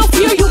 but me no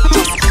fear you.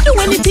 Just do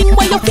anything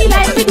when you feel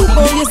like we do,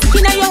 boy. You're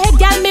sticking in your head,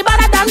 girl, me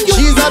better than you.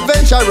 She's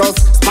adventurous,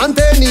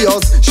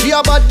 spontaneous. She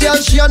a bad girl,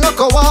 she a no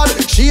coward.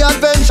 She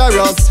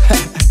adventurous.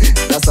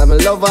 That's why I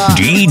love her.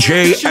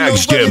 DJ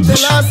Axtims.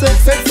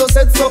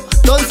 Said so,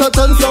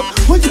 done so.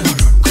 When you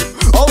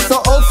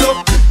Also,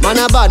 man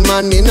a bad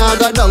man, me nah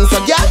go down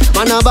so. Yeah,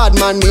 man a bad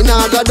man, me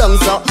nah go down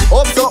so.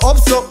 Up so,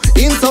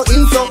 in so.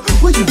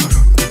 Where you run?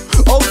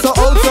 Also,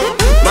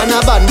 man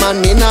a bad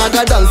man, me nah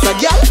go down so.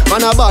 Yeah,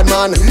 man a bad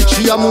man.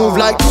 She a move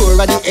like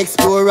Dora the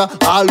Explorer.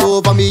 All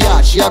over me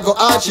yard, she a go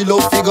hard, she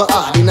love figure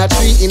hard. In a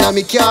tree, in a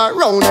me car,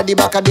 round at the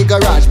back of the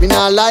garage. Me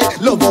nah lie,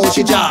 love how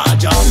she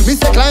charge. Me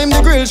say climb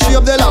the grill, she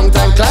up the long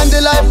time. Climb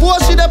the life,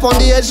 post she up on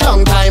the edge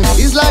long time.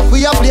 It's like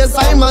we a play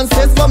Simon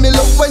Says, but me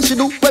look when she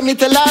do. When me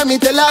tell her,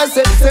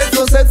 set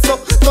so.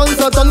 Turn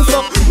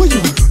so. Where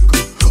you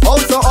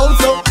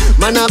also,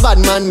 man a bad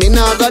man, me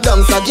nah go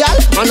down so. Girl,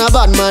 man a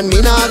bad man,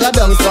 me nah go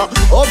down so.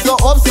 Up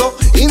so,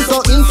 in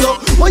so.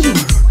 Where you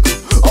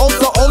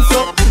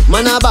also,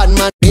 man a bad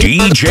man.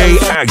 DJ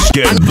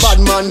Axgims.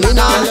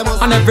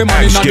 And every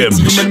man in the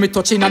team when me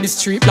touching on the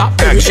street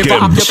black ever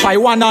occupy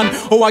one hand.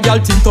 Oh a girl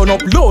think turn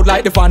up load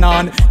like the fan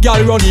on.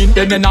 Girl running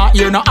then they not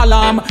hear no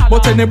alarm.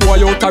 But any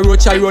boy out a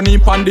roach I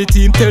running pan the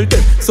team. Tell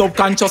them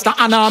subconscious the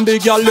alarm. The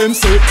girl them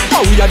say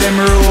how we are them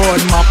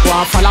road map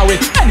one follow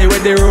it. Anyway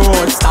the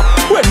road stop.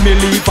 When me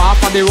leave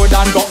off of the road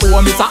and go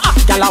home it's a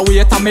hot girl a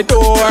wait at me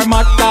door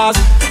matters.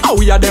 How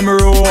we are them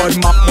road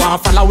map one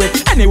follow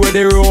it. Anyway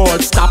the road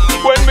stop.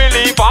 When me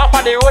leave off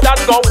of the road and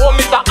go home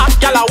it's a hot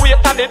girl a wait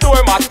at the door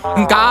mat.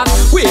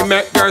 Cause we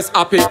make girls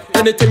happy.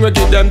 Anything we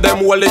give them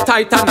hold it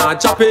tight and not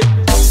chop it.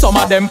 Some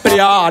of them play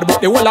hard,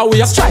 but the whole of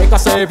we a striker,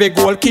 so every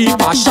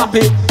goalkeeper shop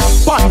it.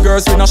 Fun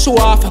girls we no show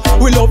off.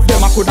 We love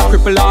them, I coulda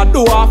cripple or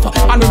do off.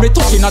 And when we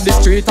touching at the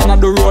street and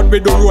at the road, we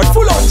do road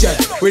full on jet.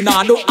 We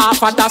nah do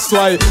half, and that's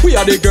why we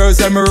are the girls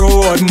them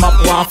road map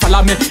one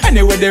follow me.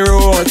 Anyway the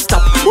road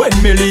stop. When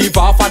me leave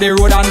off of the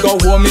road and go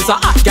home, it's a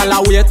hot girl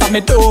a wait at me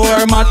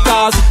door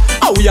matters.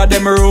 How we are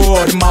them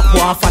road map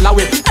one follow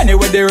me.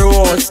 Anyway the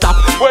road stop.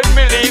 When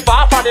me leave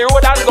off of the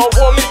road and go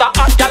home, it's a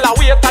hot girl a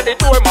wait at the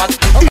door mat.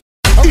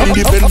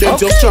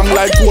 Independent, you're strong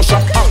like Kosha.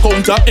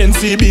 Counter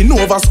NCB,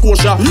 Nova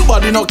Scotia. Your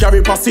body no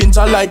carry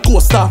passenger like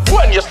Costa.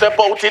 When you step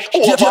out, it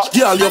over.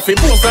 Girl, you feel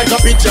pose like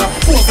a picture.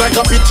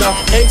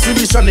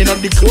 Exhibition in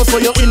the clothes for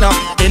your inner.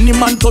 Any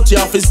man touch you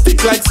off his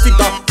stick like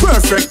sticker.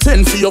 Perfect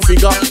 10 for your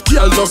figure.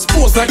 Girl, just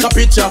pose like a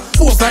picture.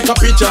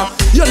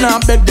 You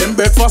not beg them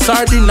breakfast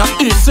or dinner.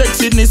 If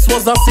sexiness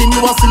was a sin,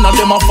 you a sinner.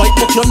 Them a fight,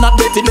 but you're not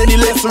getting any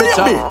less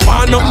richer.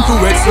 Man, nothing too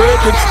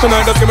X-rated.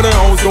 Tonight, let's give me the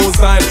house go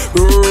style.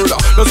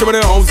 Girl, let's give me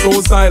the house go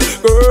style.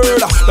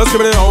 Girl, let's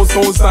give me the house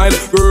go style.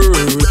 Girl,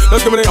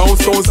 let's give me the house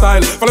go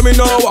style. Follow me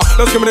now.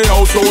 Let's give me the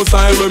house go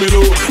style when me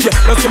low. Yeah,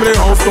 let's give me the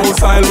house go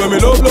style when me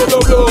low.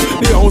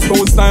 The house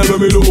go style when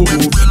me low.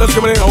 Let's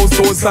give me the house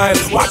go style.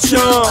 Watch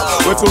ya.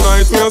 Where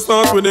tonight we a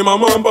start with the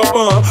mama and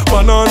papa.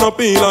 Banana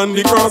peel and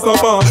the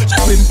grasshopper. She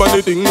spin for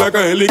the thing like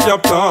a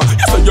helicopter.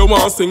 You say you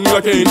want sing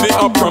like a in the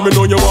opera. Me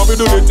know you want me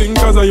do the thing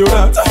cause of you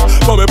that.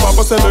 But me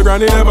papa said me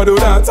granny never do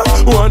that.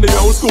 Want the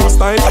old school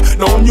style,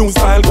 no new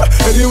style.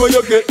 Anyway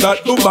you get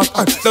that, do back.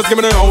 Let's give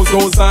me the house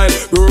go style.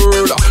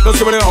 Girl, let's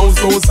give me the house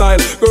go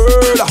style.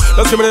 Girl,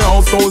 let's give me the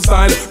house go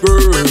style.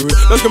 Girl,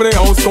 let's give me the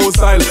house go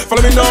style.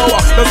 Follow me now.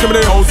 Let's give me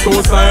the house go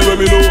style when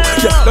me low.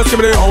 Yeah, let's give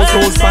me the house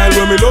go style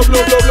when me low.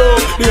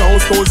 The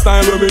house go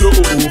style when me low.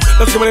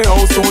 Let's give me the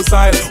house go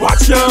style.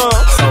 Watch ya.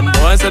 Some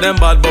boys say them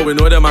bad, but we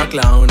know them a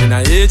clown. In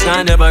a each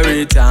and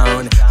every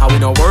town. How we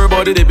no worry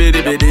about the bitty.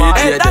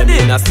 Yeah, them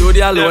in a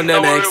studio alone they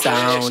make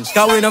sound.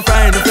 Cause we no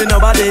friend if we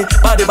nobody.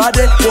 Body.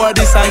 Boy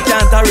this and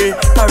can't tarry.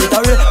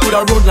 Could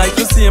a road like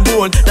you see him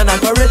bone. Then I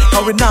carry.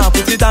 How we now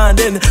put it on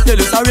then. Tell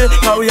you sorry.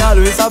 How we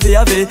always have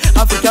it.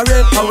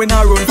 carry. How we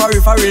now run furry.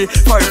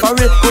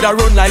 Could a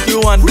run like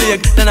you and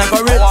Blake. Then I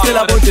carry. Still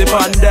I put it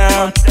on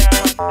down.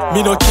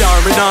 Me no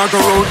care, me nah go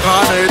round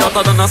corner,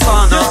 hotter than a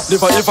sauna.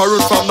 If I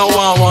root from the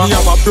Wawa, me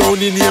have a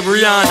brownie named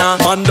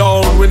Rihanna. Man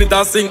down when it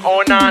a sing,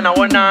 oh nana.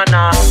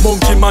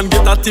 Monkey man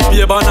get a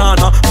tippy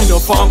banana. Me no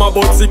farmer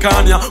about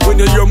Sicania.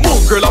 When you hear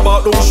monk girl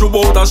about those shoe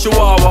bout a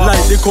chihuahua.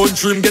 Like the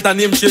country, get a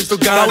name change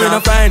to Ghana. We no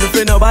find if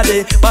we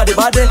nobody, body.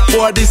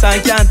 Boy this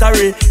and can't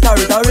tarry.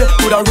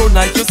 Could a run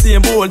like you see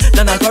him bone.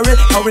 Then I carry,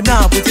 how we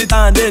now put it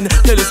on then.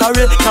 Tell you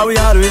sorry, how we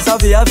always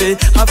have it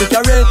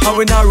carry. How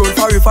we now run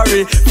furry.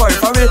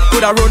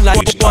 Could a run like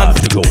one.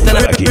 Then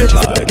I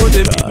put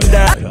it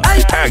down.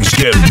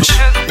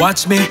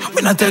 Watch me,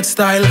 we not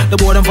textile. The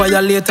board and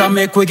violator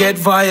make we get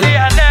vile.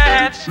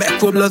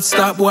 Make we blood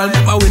stop boil.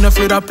 But we not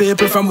afraid of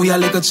people from we are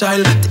like a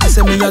child. Things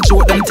say me a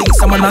joke, them things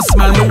some man a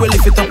smile. Me will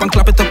lift it up and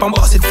clap it up and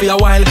bust it for a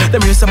while.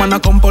 Them hear some man a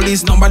come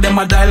police number them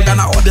a dial.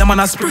 Gonna out them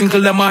and a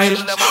sprinkle them mile.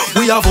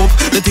 We have up,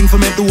 the thing for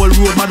make the whole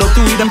road mad up. To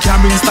read them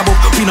can't bring stab up.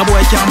 We no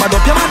boy can't mad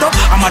up, you mad up.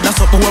 I'm mad up,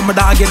 but when my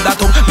dog get that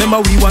up.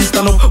 Remember we want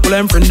stand up, all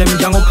them friend them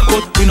gang up.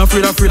 But we not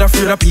afraid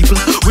of people.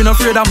 We not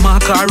afraid of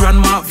mark or run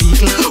mark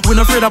vehicle. We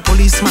not afraid of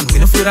policeman, we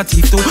not afraid afraid of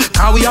teeth too.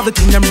 Cause we have the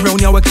thing them round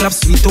here, we clap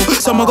sweet too.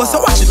 Some of us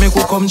watch it, make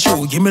who come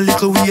true. Give me a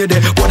little weird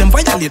there. But them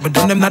violate, but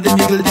done them not the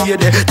middle day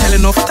there. Tell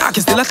enough talk,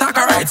 you still a talk,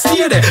 alright,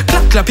 stay there.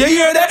 Clap, clap, you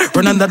hear there.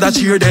 Run under that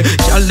cheer there.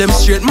 Y'all them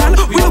straight, man,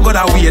 we don't got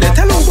that way there.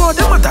 Tell them about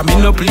them, what I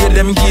mean, no play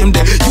them game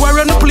there. You are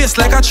run the place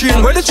like a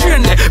train, where the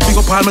train there. Big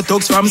up all my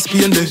thugs from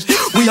Spain there.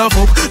 We have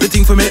up, the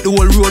thing for make the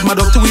whole road mad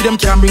up. To we them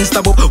can't bring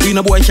stab up. We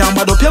no boy can't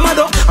mad up, you mad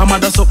up. I'm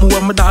mad as up,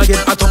 when my dog get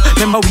hot up.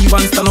 Remember we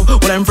want stand up,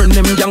 well I'm friend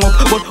them gang up.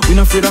 But we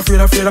not afraid of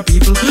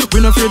people.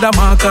 We not afraid of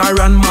my car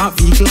and my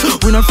vehicle.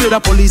 We not afraid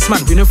of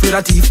policeman, we not afraid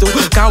of thief too.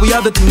 Cause we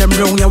have the thing them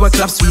round here, we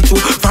clap sweet too.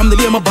 From the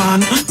day my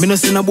born, me no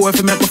seen a boy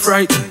for make me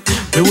frighten.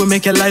 We will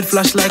make a light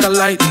flash like a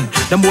lightning.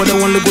 Them boy they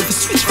only go to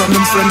switch from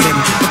them friend them.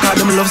 Because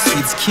them love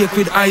sweets, cake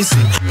with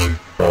icing.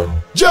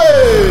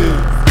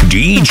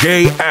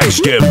 DJ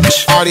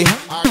Axtims.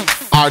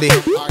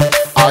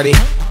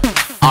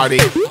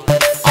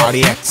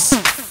 RDX.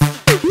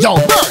 Yo,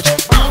 Birch.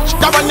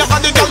 Now when you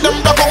got the girl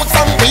them duck out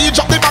some. We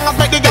drop the bangers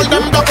make the girl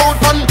them duck out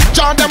from.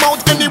 Jar them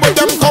out, anywhere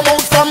them come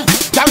out from.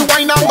 Girl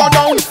wine and go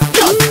down.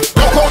 Girl,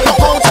 duck out, duck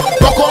out,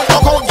 duck out,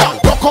 duck out, girl,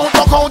 duck out,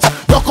 duck out,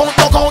 duck out,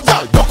 duck out,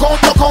 girl, duck out,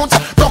 duck out,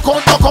 duck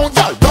out, duck out,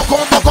 girl, duck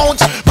out, duck out,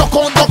 duck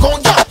out, duck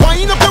out, girl.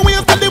 Wind up your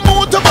waist till the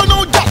motor run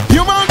out, girl.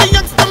 You man the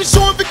X them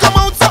show if you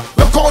come out, sir.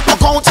 Duck out,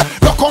 duck out,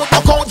 duck out,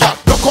 duck out, girl,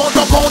 duck out,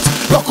 duck out,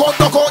 duck out,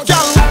 duck out,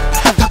 girl.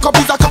 Cock up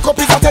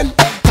is a 10.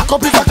 Cock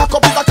up is a cock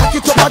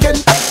it up again.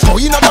 Go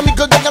in at the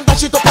middle, they can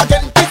dash it up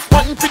again. This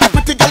one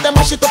pretty girl, them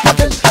mash it up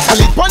again. I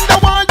lead on the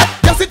wall,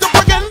 yes it up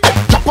again.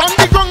 Drop on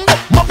the ground,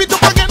 mop it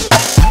up again.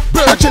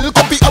 Virgil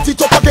copy at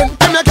it up again.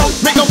 Give me a girl,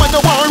 make no man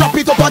the wall, wrap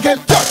it up again.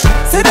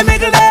 Say the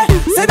middle there,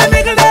 say the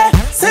middle there,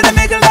 say the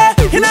middle there.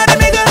 You know the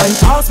middle. Wine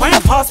fast,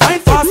 wine fast,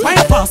 wine fast,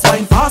 wine fast,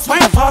 wine fast,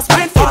 wine fast,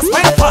 wine fast,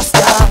 wine fast.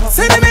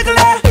 Say the middle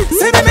there,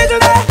 say the middle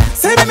there,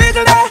 say the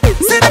middle there,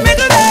 say the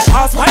middle there.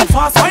 Fast, wine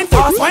fast, wine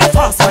fast, wine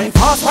fast, wine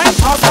fast, wine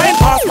fast, wine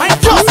fast, wine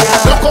fast.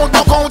 Duck out,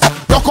 duck out,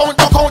 duck out,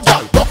 duck out,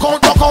 girl. Duck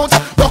out, duck out,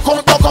 duck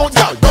out, duck out,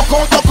 girl. Duck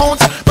out, duck out,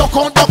 duck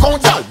out, duck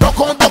out, girl. Duck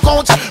out, duck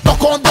out,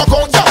 duck out, duck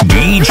out, girl.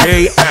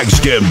 DJ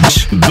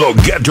Axtims, the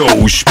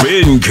Ghetto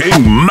Spin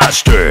King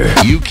Master.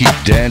 You keep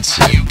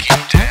dancing,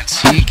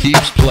 he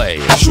keeps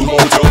playing. Show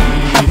out your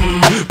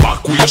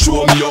back where you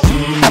show me your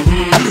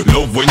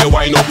love when you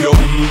wind up your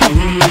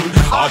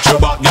arch your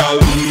back,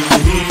 girl.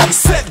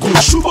 Set good,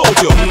 show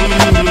out your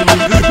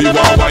me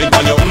want wine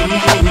on your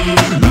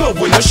love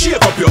when you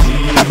shake up your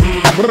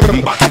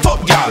back it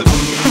up, girl.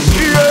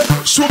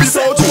 Show me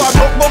so to a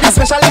broke bobby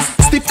specialist.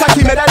 Stiff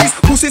cocky medalist.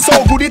 Pussy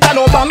so good it and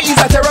Obama is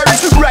a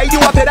terrorist. Ride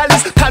you a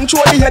pedalist.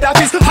 Control the head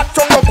office. Hot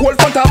from the cold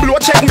front a blow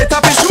check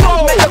metaphys.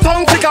 Make the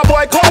tongue flick a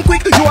boy come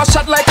quick. You a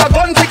shot like a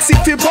gun flick. Sick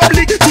for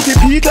public. Titty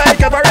peak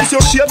like Everest.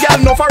 Your shave girl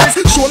no forest.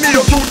 Show me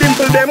your two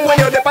dimple them. When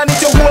you're deep on it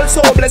your whole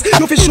so blessed.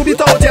 You fi shoot it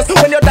out yes.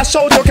 When you dash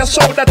out you can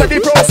shout that the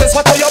process.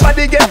 What how your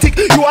body get thick.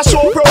 You a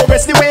show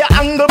progress. The way you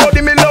angle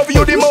body me love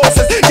you the most.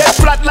 Get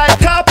flat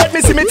like carpet me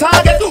see me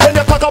target. When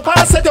you cock up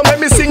and set you make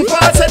me sing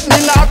falset. Me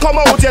nah come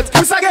out yet.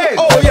 Who's again?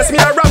 Oh yes, me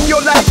a ram you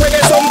like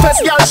reggae. Some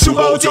fest girl shoot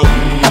out you.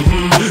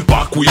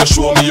 Back where you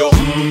show me your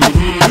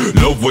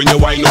love when you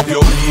wind up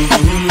your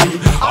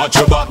arch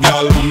your back,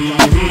 girl.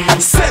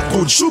 Set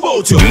good, shoot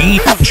out you.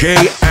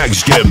 DJ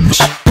Axtims.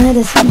 I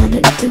just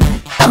wanted to do it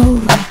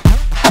over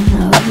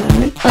and over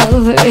and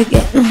over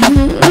again.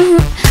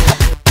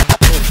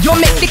 You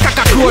make the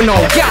caca grow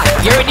now, yeah.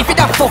 You ready for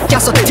that fuck,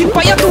 yeah? So tip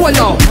on your toe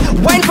now.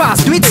 Wine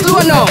fast, do it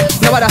slow now.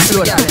 Now what a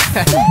slow down.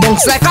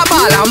 Bounce like a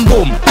ball and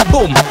boom,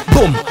 boom,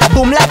 boom,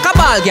 boom like a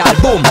ball, girl.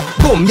 Boom,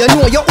 boom. You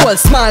know you old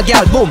small,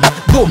 girl. Boom,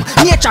 boom.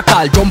 Nature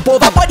call, jump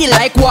over body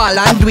like wall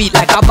and do it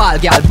like a ball,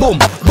 girl.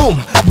 Boom, boom,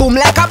 boom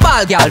like a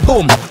ball, girl.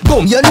 Boom,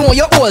 boom. You know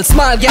you old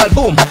small, girl.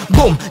 Boom,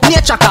 boom.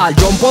 Nature call,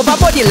 jump over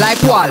body like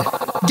wall.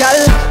 Girl,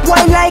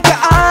 wine like a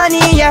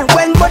honey, yeah.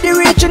 When body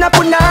reaching a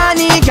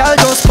punani, girl,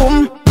 just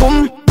boom,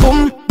 boom.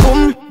 Boom,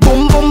 boom,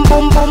 boom, boom,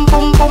 boom, boom,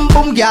 boom, boom,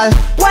 boom, girl.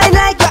 Wine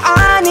like your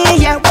honey,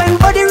 yeah. When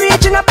body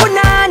reaching a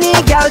punani,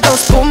 girl,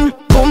 just boom,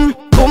 boom,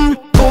 boom,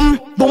 boom,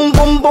 boom,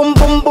 boom, boom,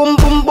 boom, boom,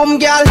 boom, boom,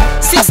 girl.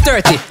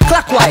 6:30,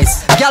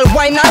 clockwise. Girl,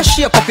 wine and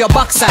shake up your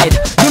backside.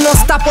 You no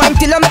stop wine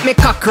till you make me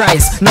cock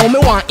rise. Now me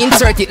want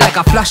insert it like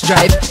a flash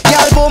drive.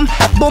 Girl, boom,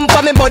 boom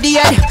for me body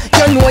head.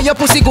 You know your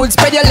pussy good,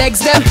 spread your legs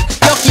them.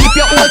 You keep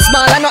your old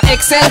small and no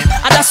XL,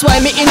 and that's why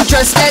me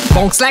interested.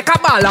 Bounce like a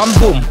ball and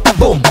boom,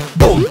 boom,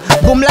 boom,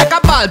 boom like a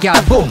ball,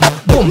 girl. Boom,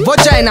 boom,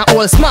 vagina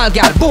old small,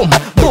 girl. Boom,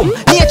 boom,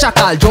 nature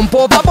call, jump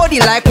over body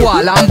like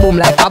wall and boom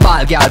like a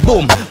ball, girl.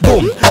 Boom,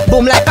 boom,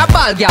 boom like a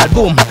ball, girl.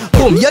 Boom,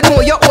 boom, you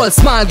know your old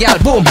small, girl.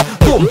 Boom,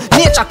 boom,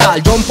 nature call,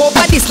 jump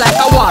over this like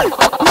a wall.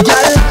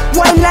 Girl,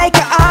 wine like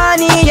a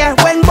honey, yeah.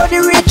 When body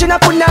reaching a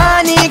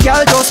punani,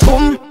 girl, just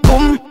boom,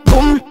 boom,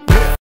 boom.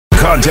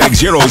 Contact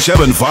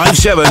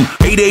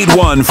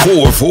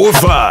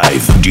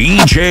 0757-881-445.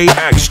 DJ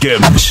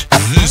Axtims.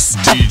 This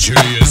DJ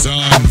is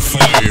on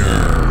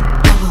fire.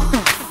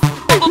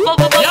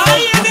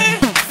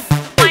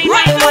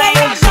 Right now, I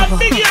got some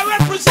big here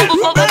represent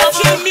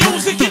Virgin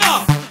Music, you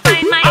know.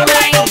 And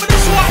right over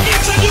this one,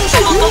 introduce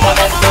you to one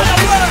of the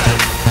world.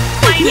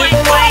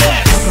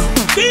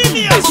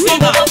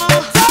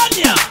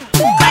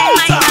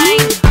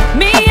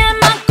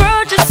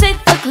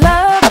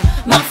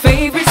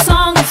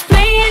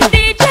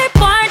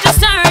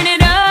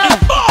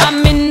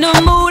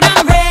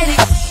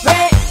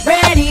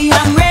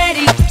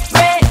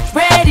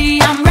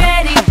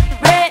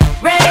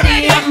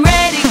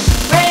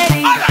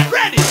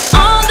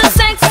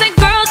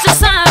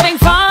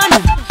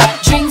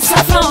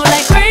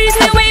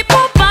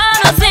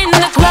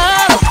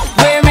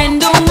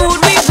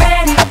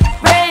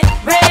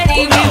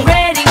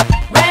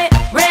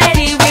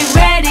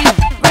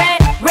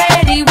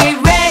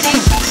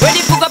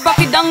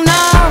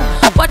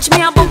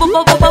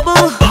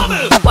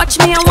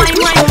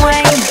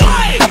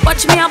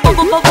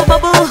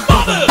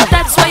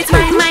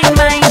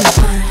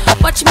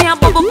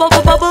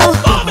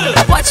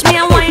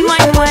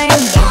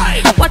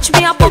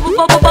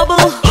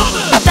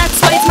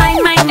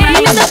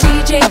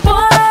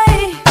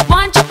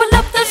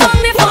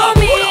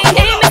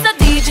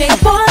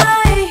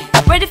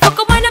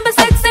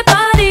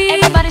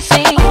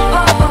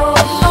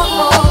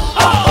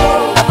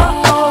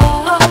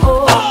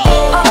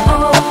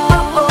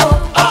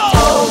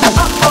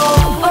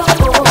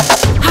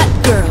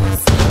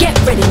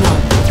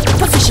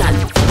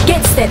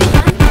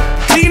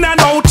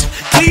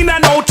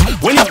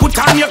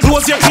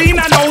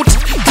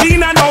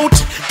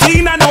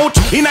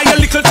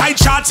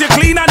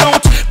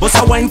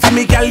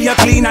 me girl, you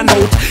clean and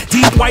out.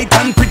 Teeth white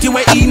and pretty,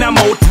 we in and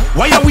out.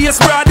 Why your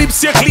waist broad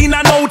hips, you clean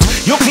and out.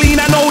 You clean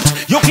and out,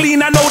 you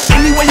clean and out.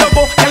 Anywhere you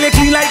go, girl, you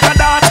clean like a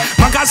dart.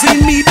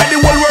 Magazine me that the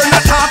whole world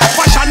a talk.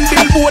 Fashion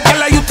billboard,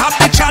 girl, you top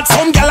the chart.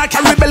 Some girl, I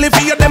carry belly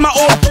for you, them a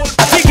old.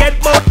 Forget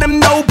about them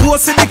now,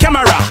 pose to the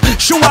camera.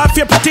 Show off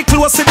your pretty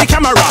close to the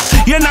camera.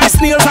 Your nice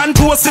nails and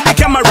toes to the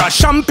camera.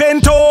 Champagne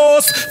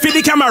toast for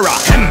the camera.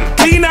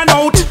 Clean and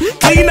out,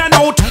 clean and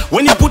out.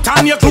 When you put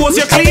on your clothes,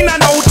 you clean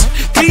and out.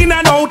 Clean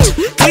and out,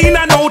 clean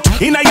and out.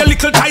 In your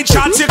little tight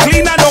shorts, you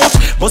clean and out.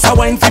 Bust a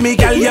wine for me,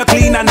 girl, you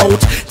clean and out.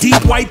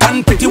 Teeth white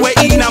and pretty, we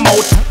in and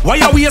out. Why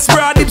your waist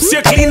broad hips,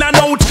 you clean and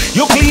out.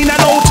 You clean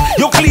and out,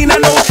 you clean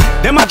and out.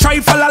 Them a try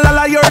for la la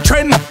la your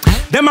trend.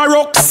 Them a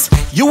rocks,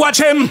 you watch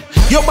him.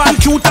 You born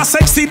cute and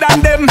sexy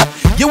than them.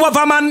 You have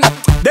a man,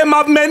 them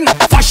have men.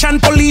 Fashion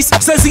police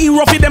says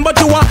zero for them, but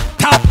you a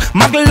top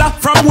magla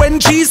from when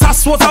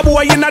Jesus was a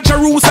boy in a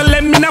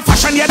Jerusalem. In a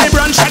fashion, yeah, the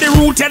branch, yeah, the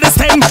root, yeah, the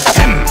stem.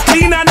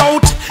 Clean and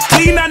out,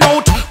 clean and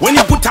out. When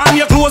you put on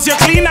your clothes, you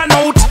clean and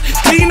out.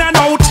 Clean and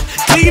out,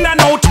 clean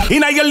and out.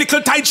 In your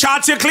little tight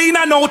shorts, you clean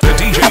and out. The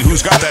DJ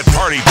who's got that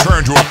party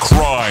turned to a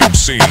crime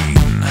scene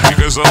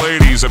because the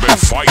ladies have been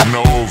fighting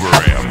over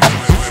him.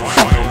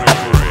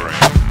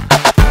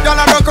 Y'all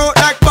a rock out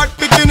like bad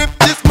beginning.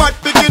 This mad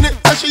beginning,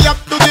 so she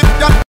have to give.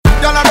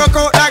 Y'all a rock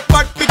out like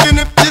bad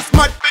beginning. This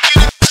mad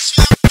beginning, so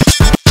she have to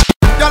give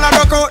it. Y'all a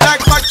rock out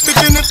like bad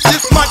beginning.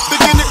 This mad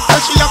beginning, so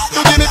she have to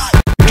give it.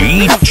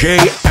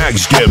 DJ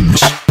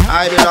Agskims.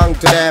 I belong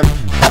to them.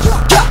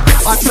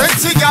 A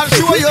sexy girl,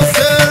 show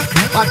yourself.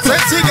 A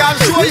sexy girl,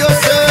 show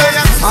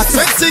yourself. A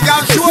sexy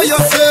girl, show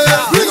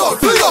yourself. Bring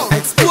out, bring out.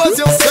 Expose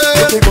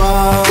yourself.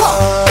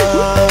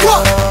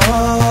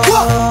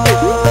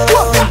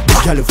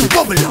 Girl, if you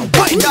bubble now,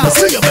 why not?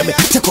 See you, baby.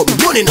 Take up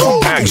money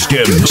now.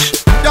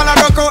 Agskims. Y'all a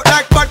rock out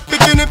like bad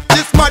beginning.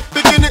 This mad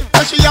beginning,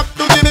 so she have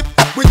to give it.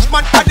 Which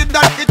man added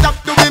that it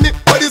have to win it?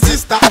 But the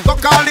sister, so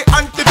call the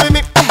auntie for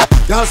me.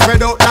 Y'all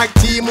spread out like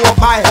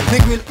T-Mobile.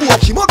 Nigga will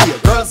watch him up here,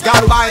 girls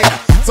gone wild.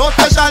 So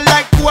special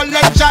like cold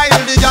and child.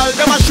 The girl,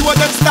 them a show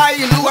them style.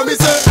 What me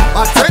say?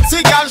 A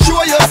sexy girl,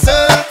 show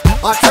yourself.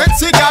 A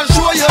sexy girl,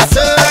 show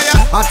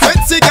yourself. A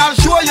sexy girl,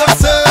 show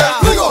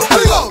yourself. Bring out,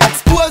 bring out.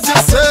 Expose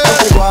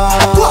yourself.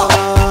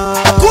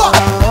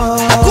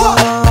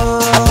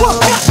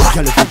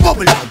 Girl, if you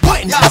bubble and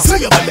wine, yeah,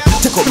 see you, baby.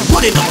 Take up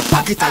money in my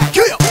pocket and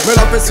kill you. Me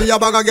love to see a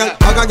bag of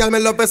girl, me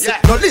love to see.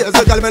 No lazy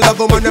girl, me love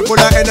woman, they full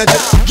of energy.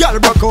 Girl,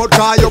 broke out,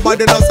 cause your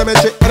body no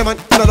cemetery. Any man,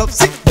 I love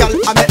sick girl,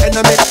 I'm the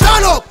enemy.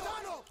 Stand up,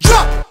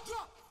 drop,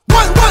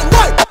 one,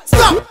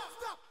 stop,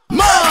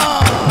 man.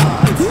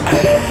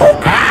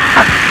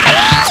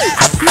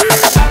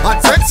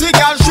 A sexy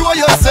girl, show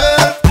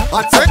yourself.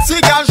 A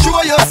sexy girl,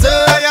 show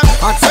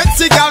yourself. A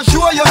sexy girl,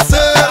 show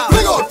yourself.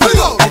 Bring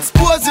out,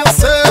 expose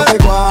yourself.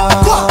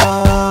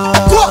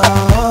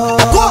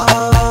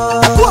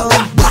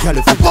 Girl,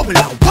 if you bubble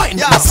and wine,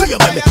 yeah, see you,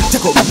 baby.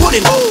 Take up money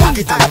in my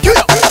pocket and kill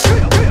you.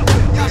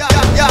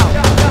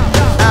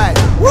 Hey,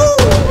 woo.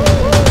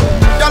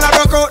 Y'all a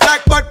rock out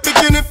like bad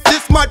beginning.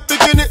 This mad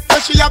beginning, so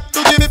she have to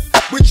give it.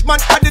 Which man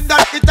added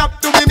that it have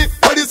to be me?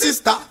 For the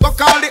sister, so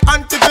call the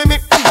auntie for me.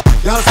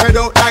 Y'all spread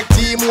out like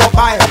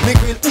T-Mobile.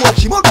 Nigga will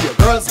watch him up here,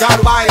 girls gone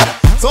wild.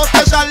 So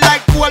special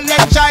like cold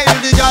and child.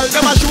 The girl,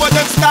 them a show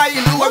them style.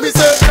 What me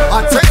say? A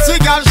sexy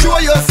girl, show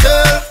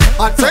yourself.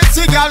 A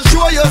sexy girl,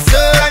 show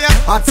yourself.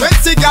 A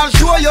sexy girl,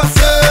 show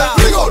yourself.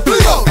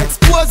 Bring out,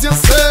 expose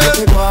yourself.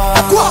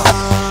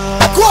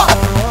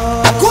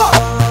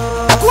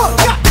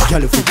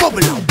 Girl, if you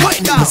bubble and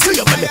wine, yeah, see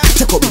you, baby.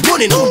 Take up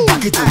money now,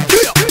 back it and kill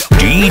you.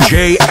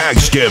 DJ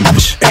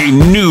Agskims, a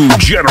new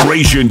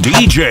generation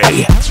DJ.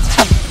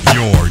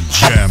 You're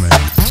jamming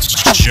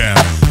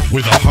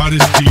with the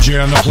hottest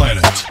DJ on the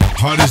planet.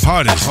 Hottest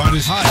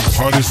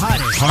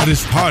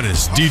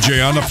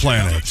DJ on the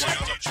planet.